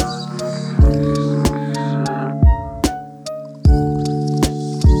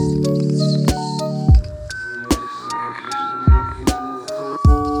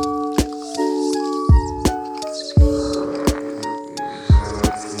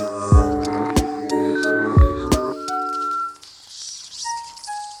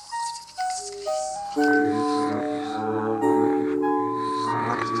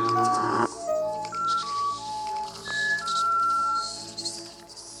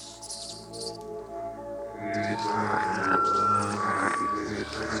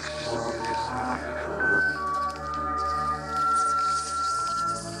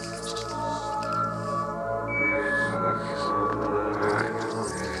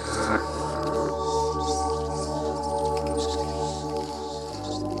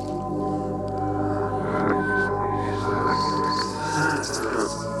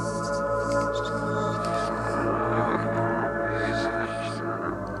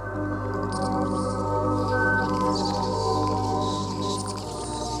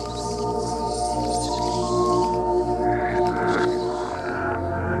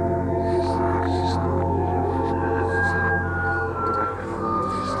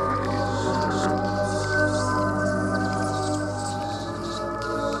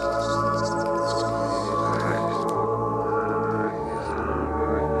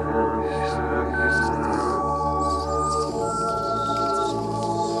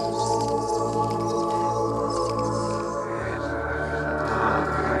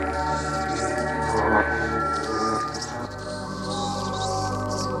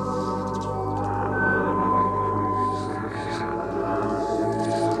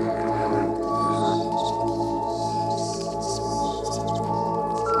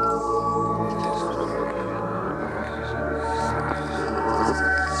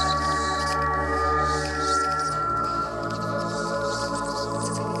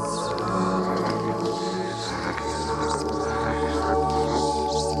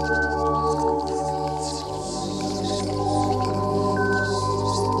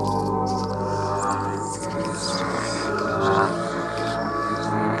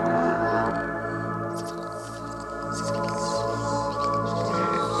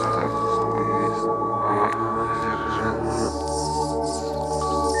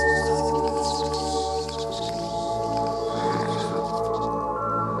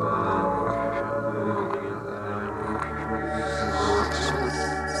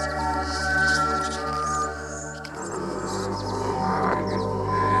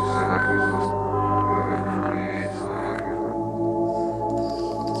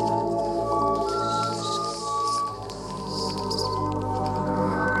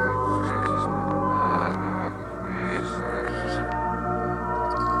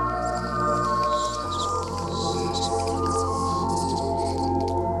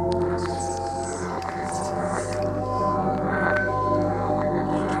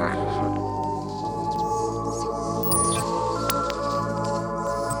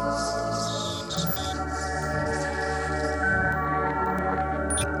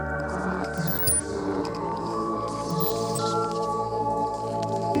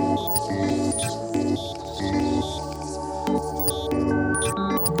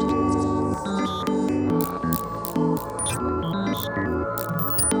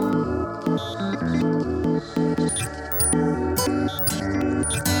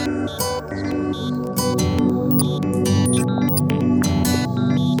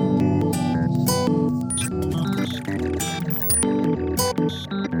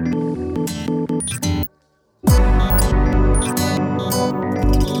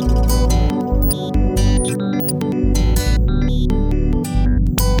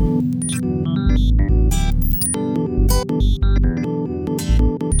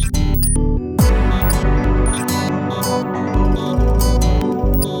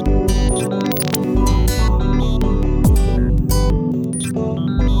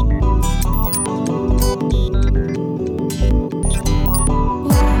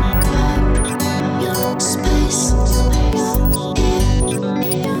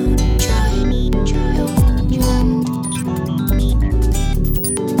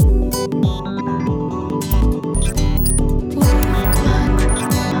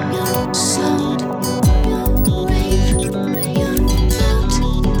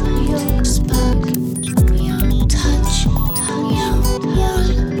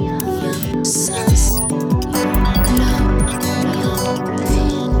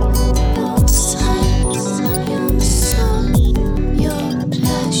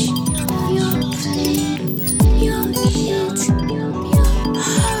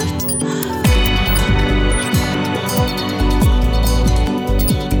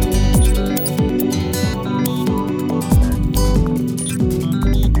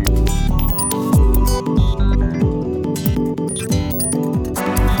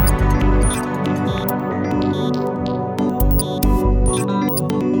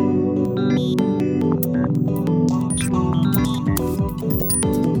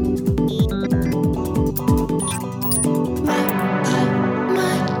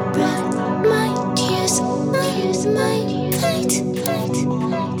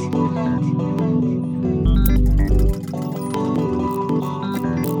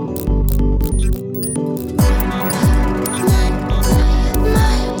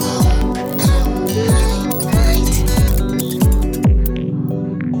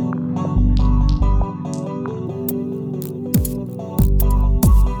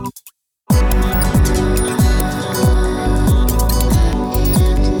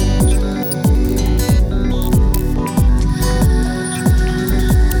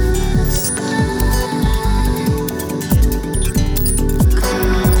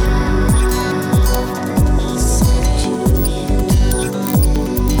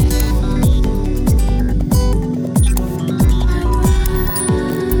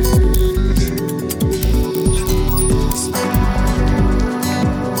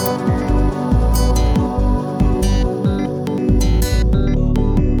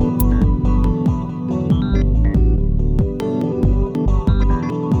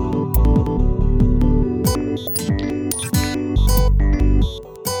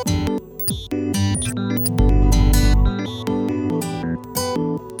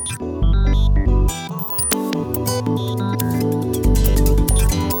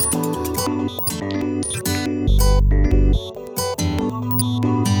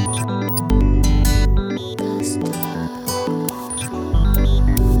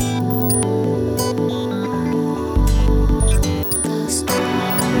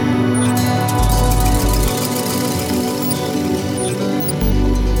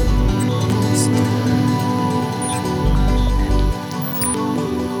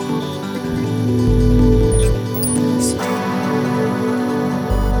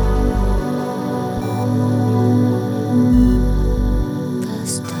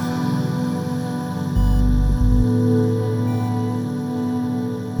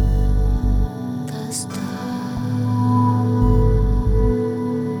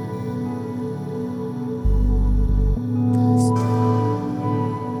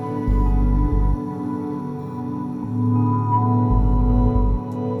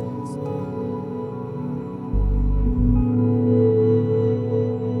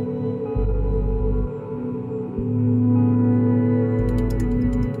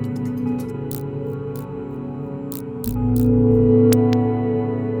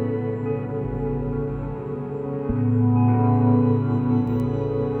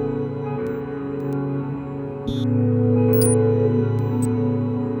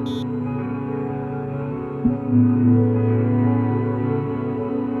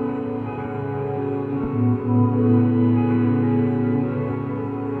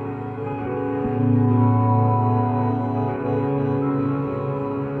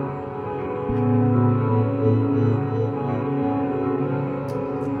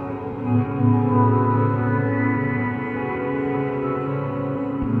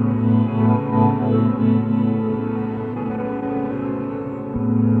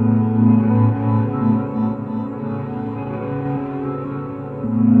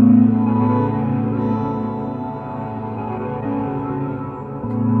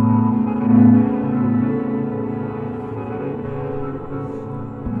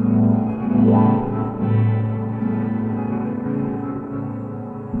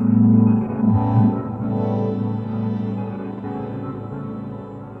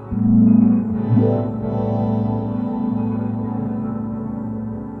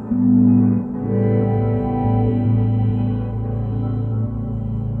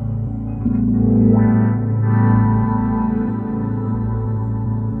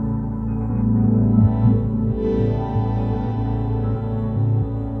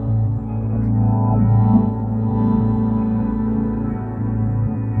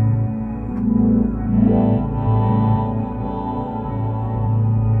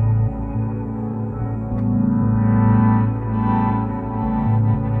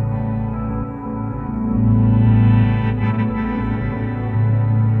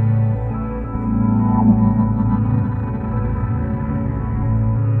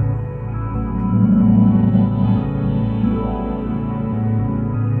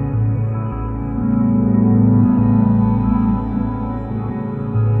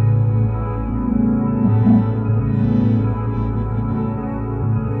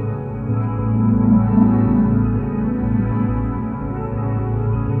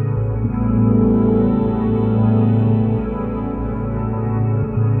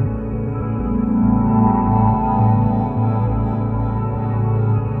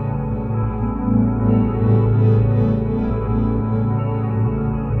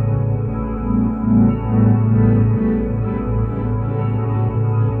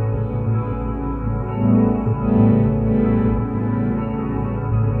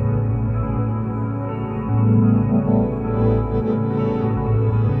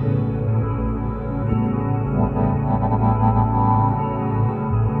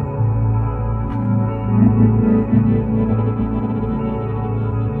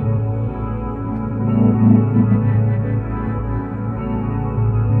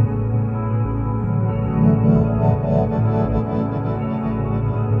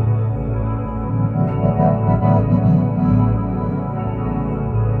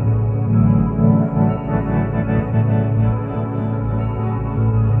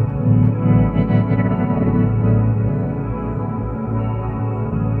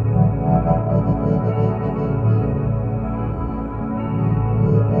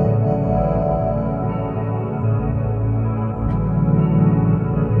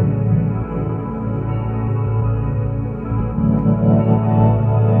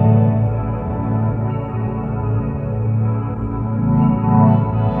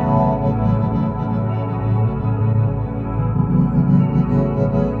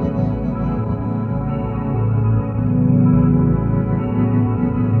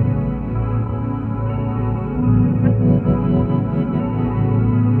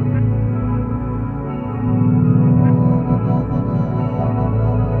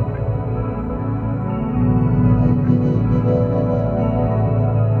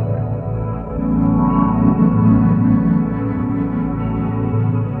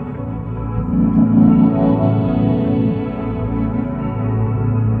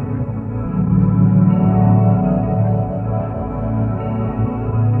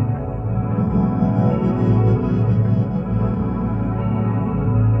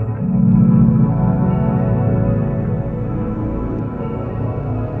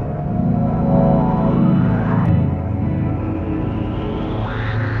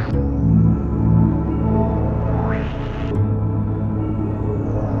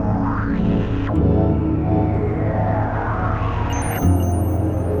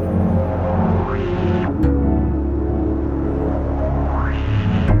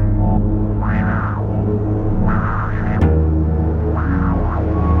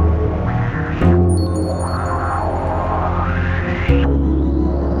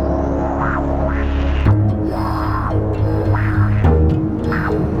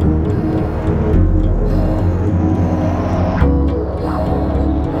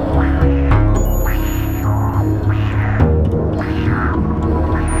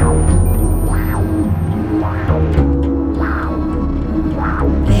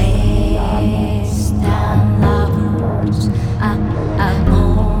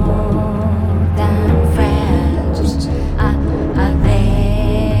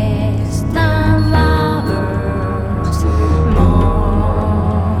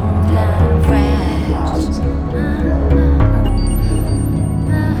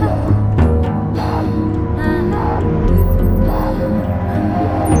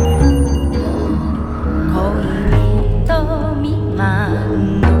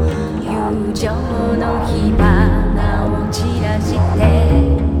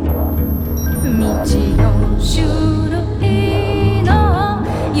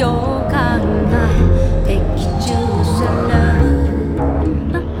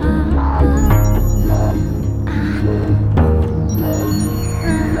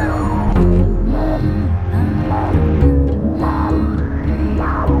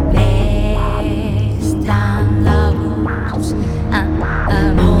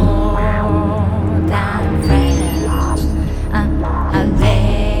 more than friends,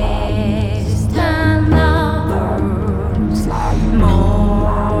 less than lovers, more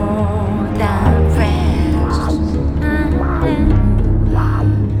than friends.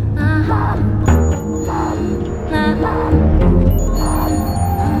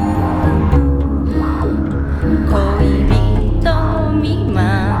恋人未満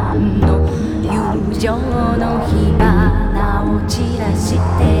の友情の火花を散らし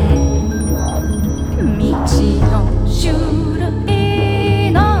て未知の種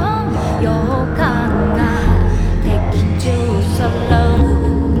類の予感が的中する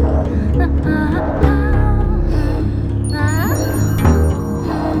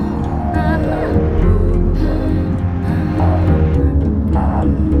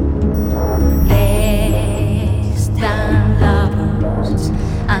Less than lovers,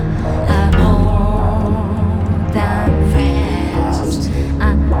 more than friends.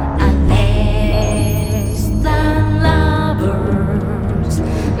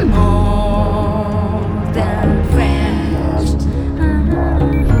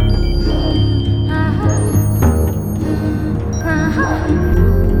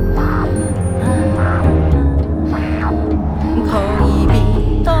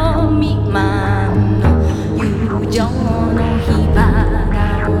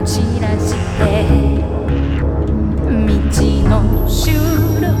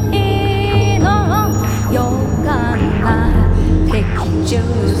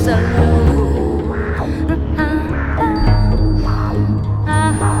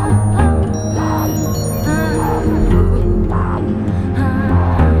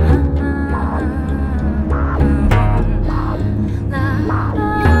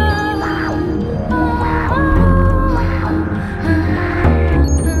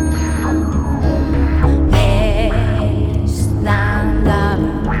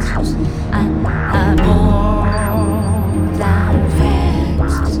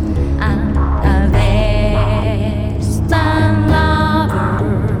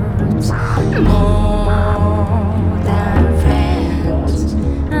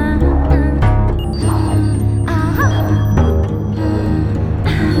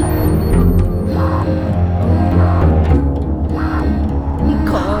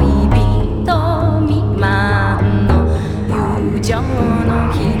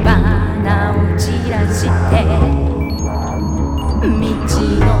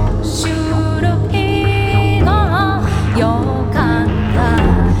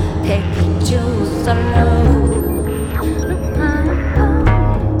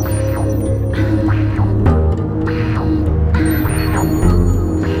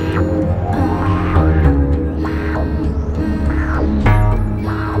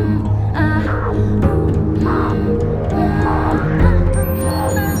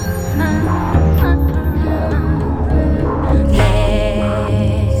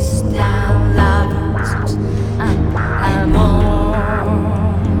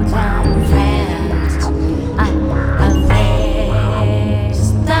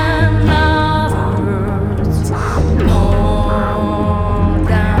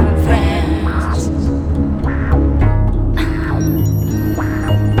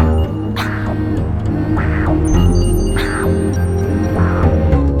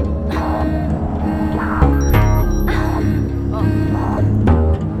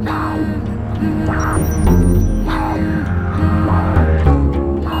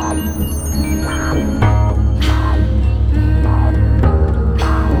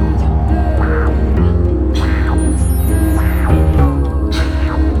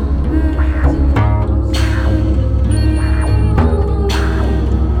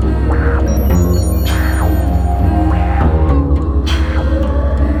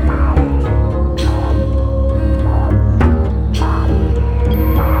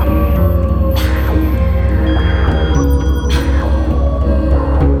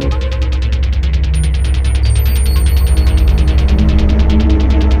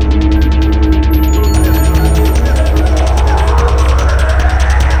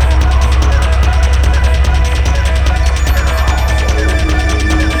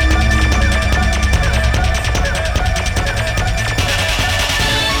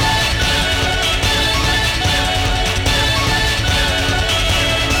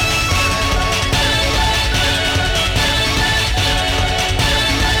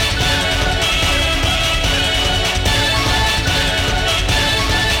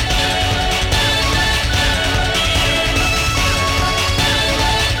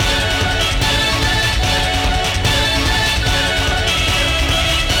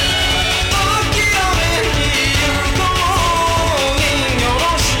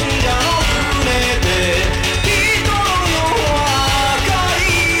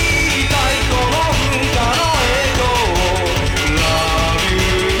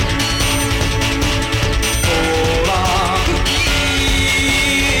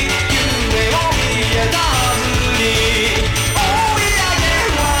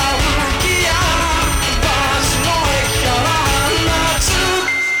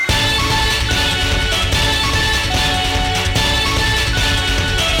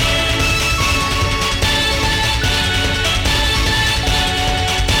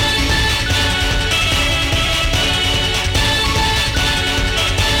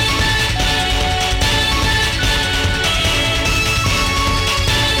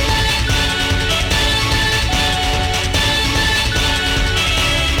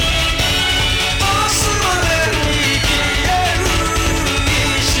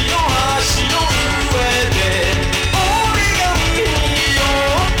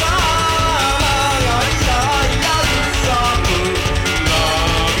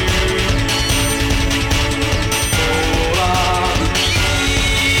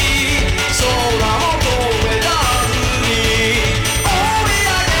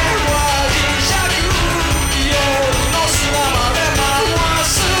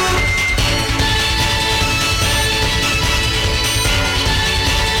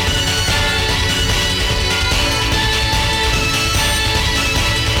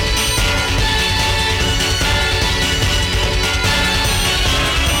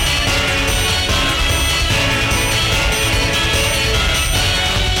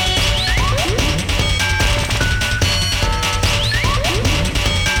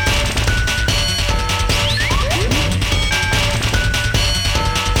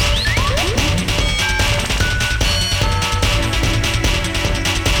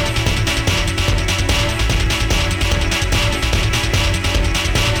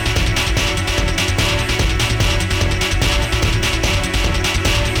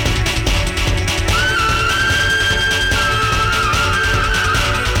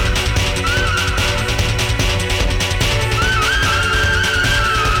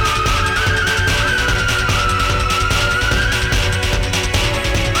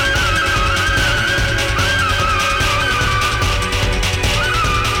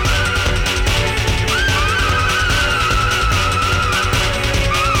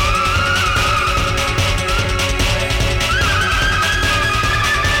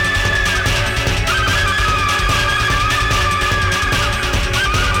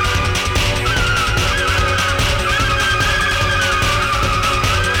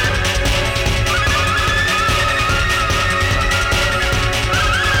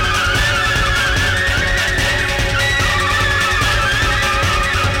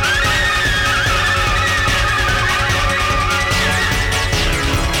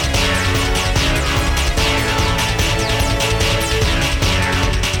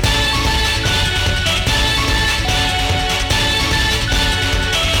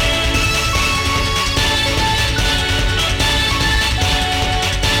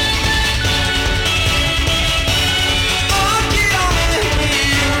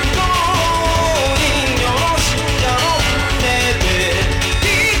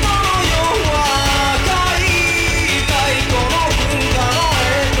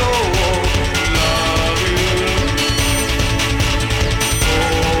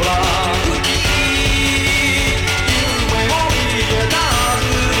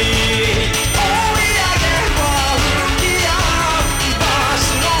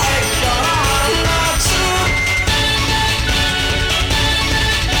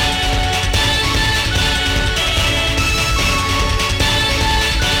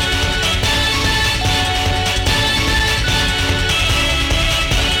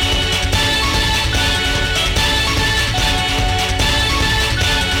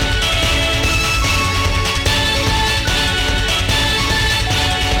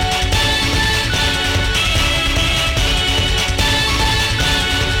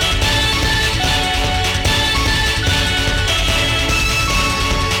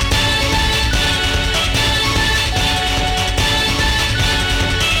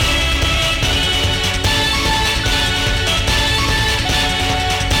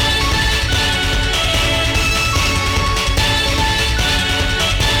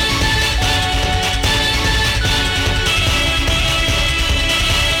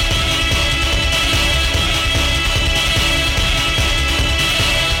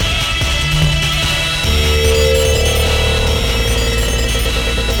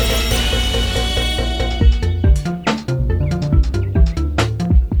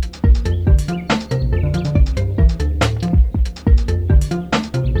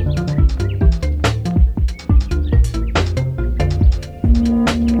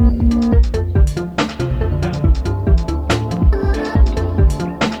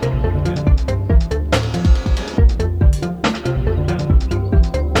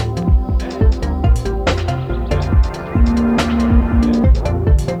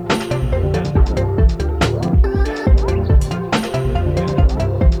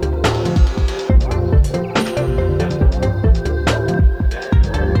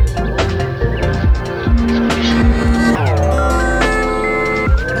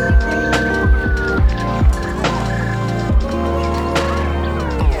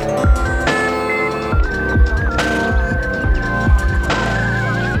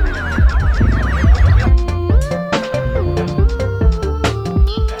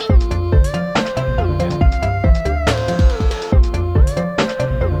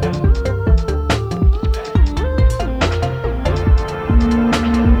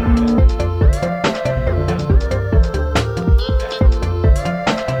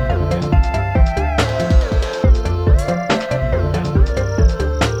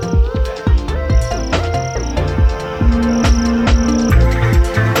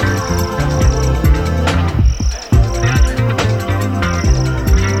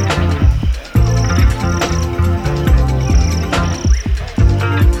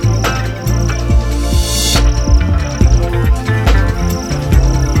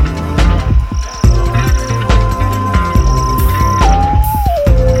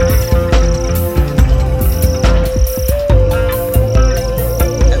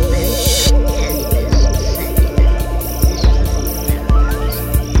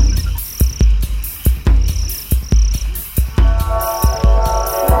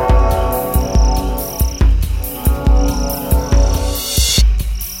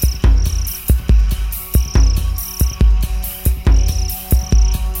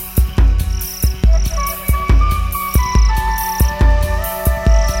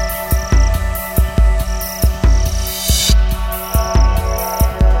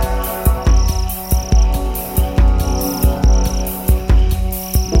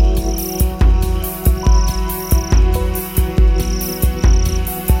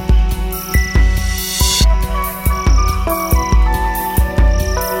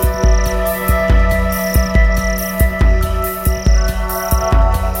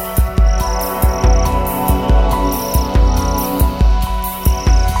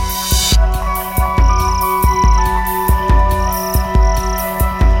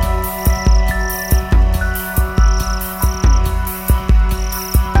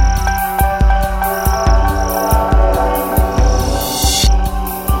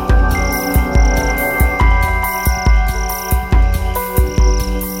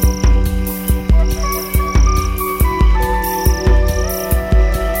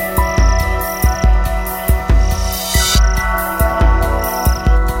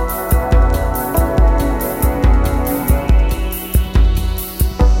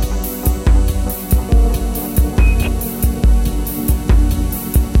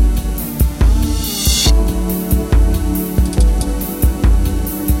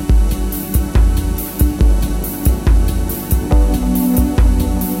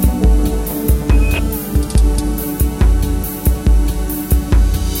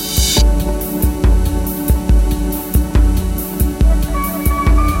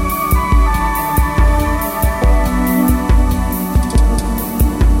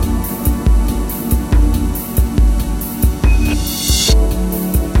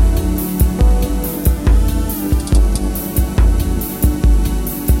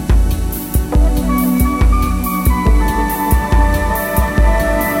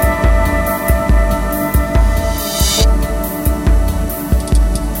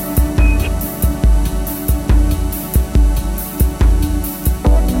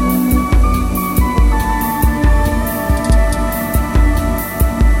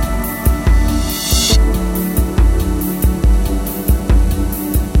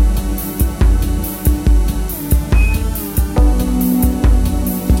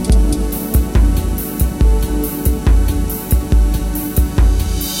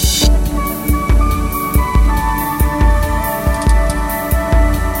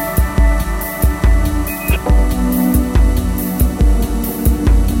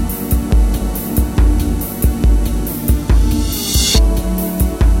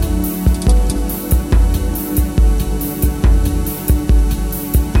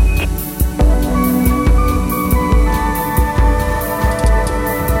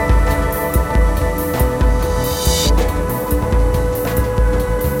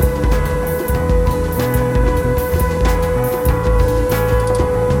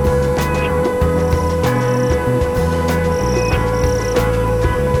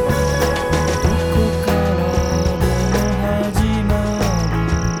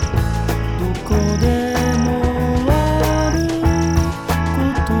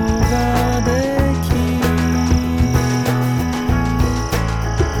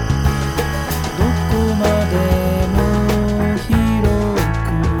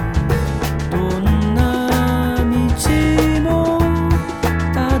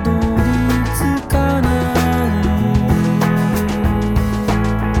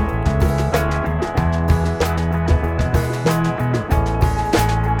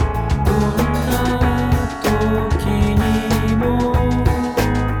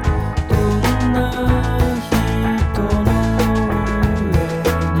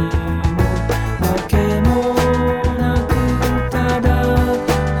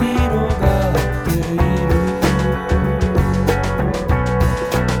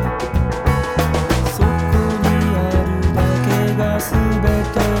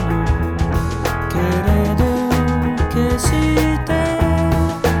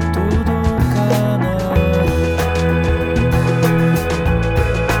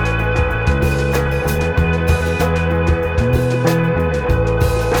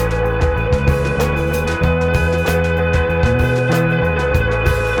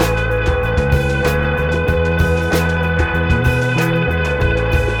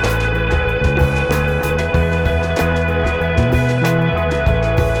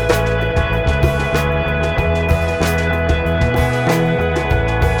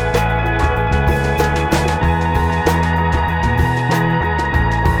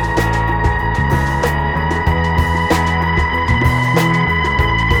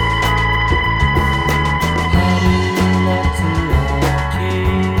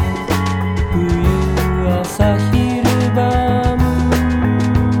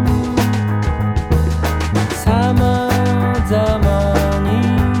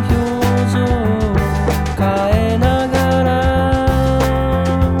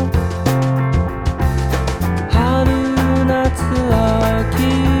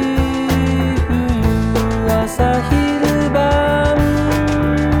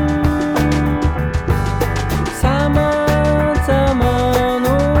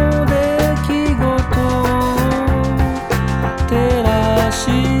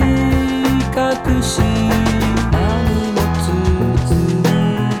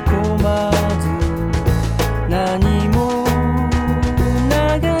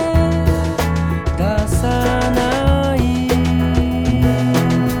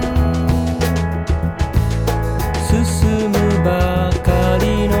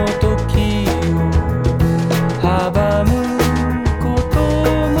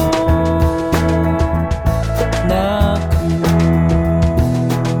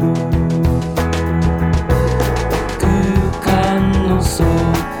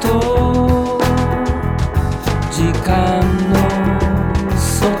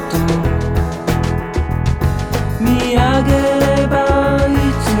 外見上げればい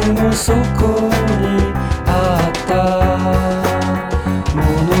つもそこにあったも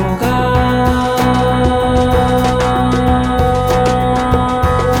のが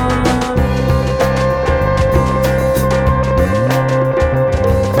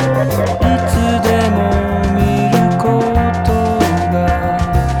いつでも見ることが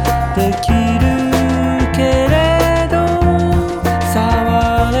できるけれど触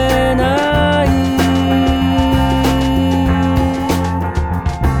れない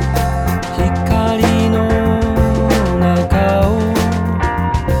光の中を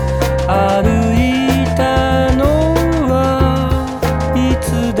歩いたのはいつ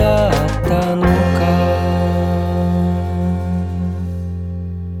だったのか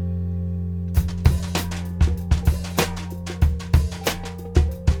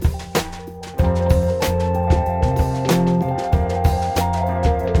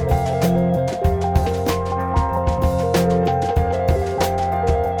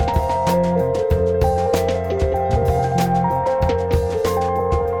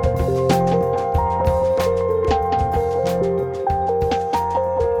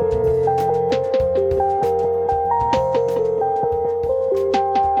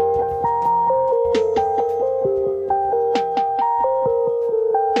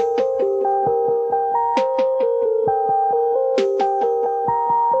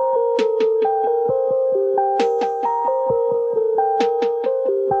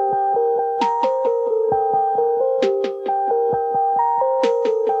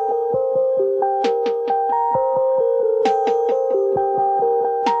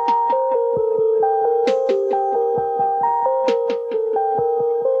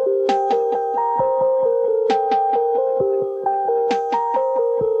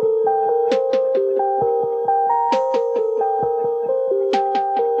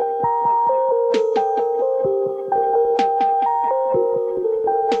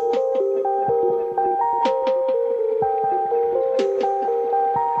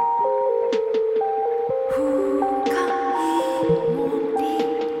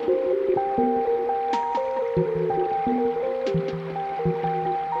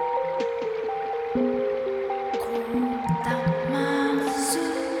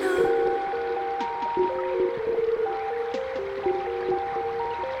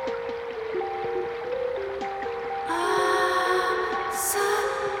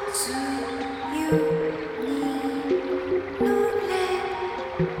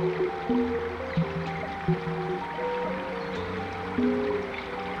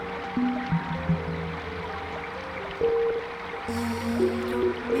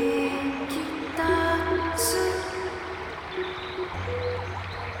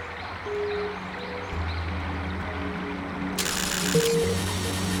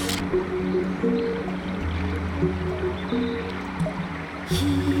「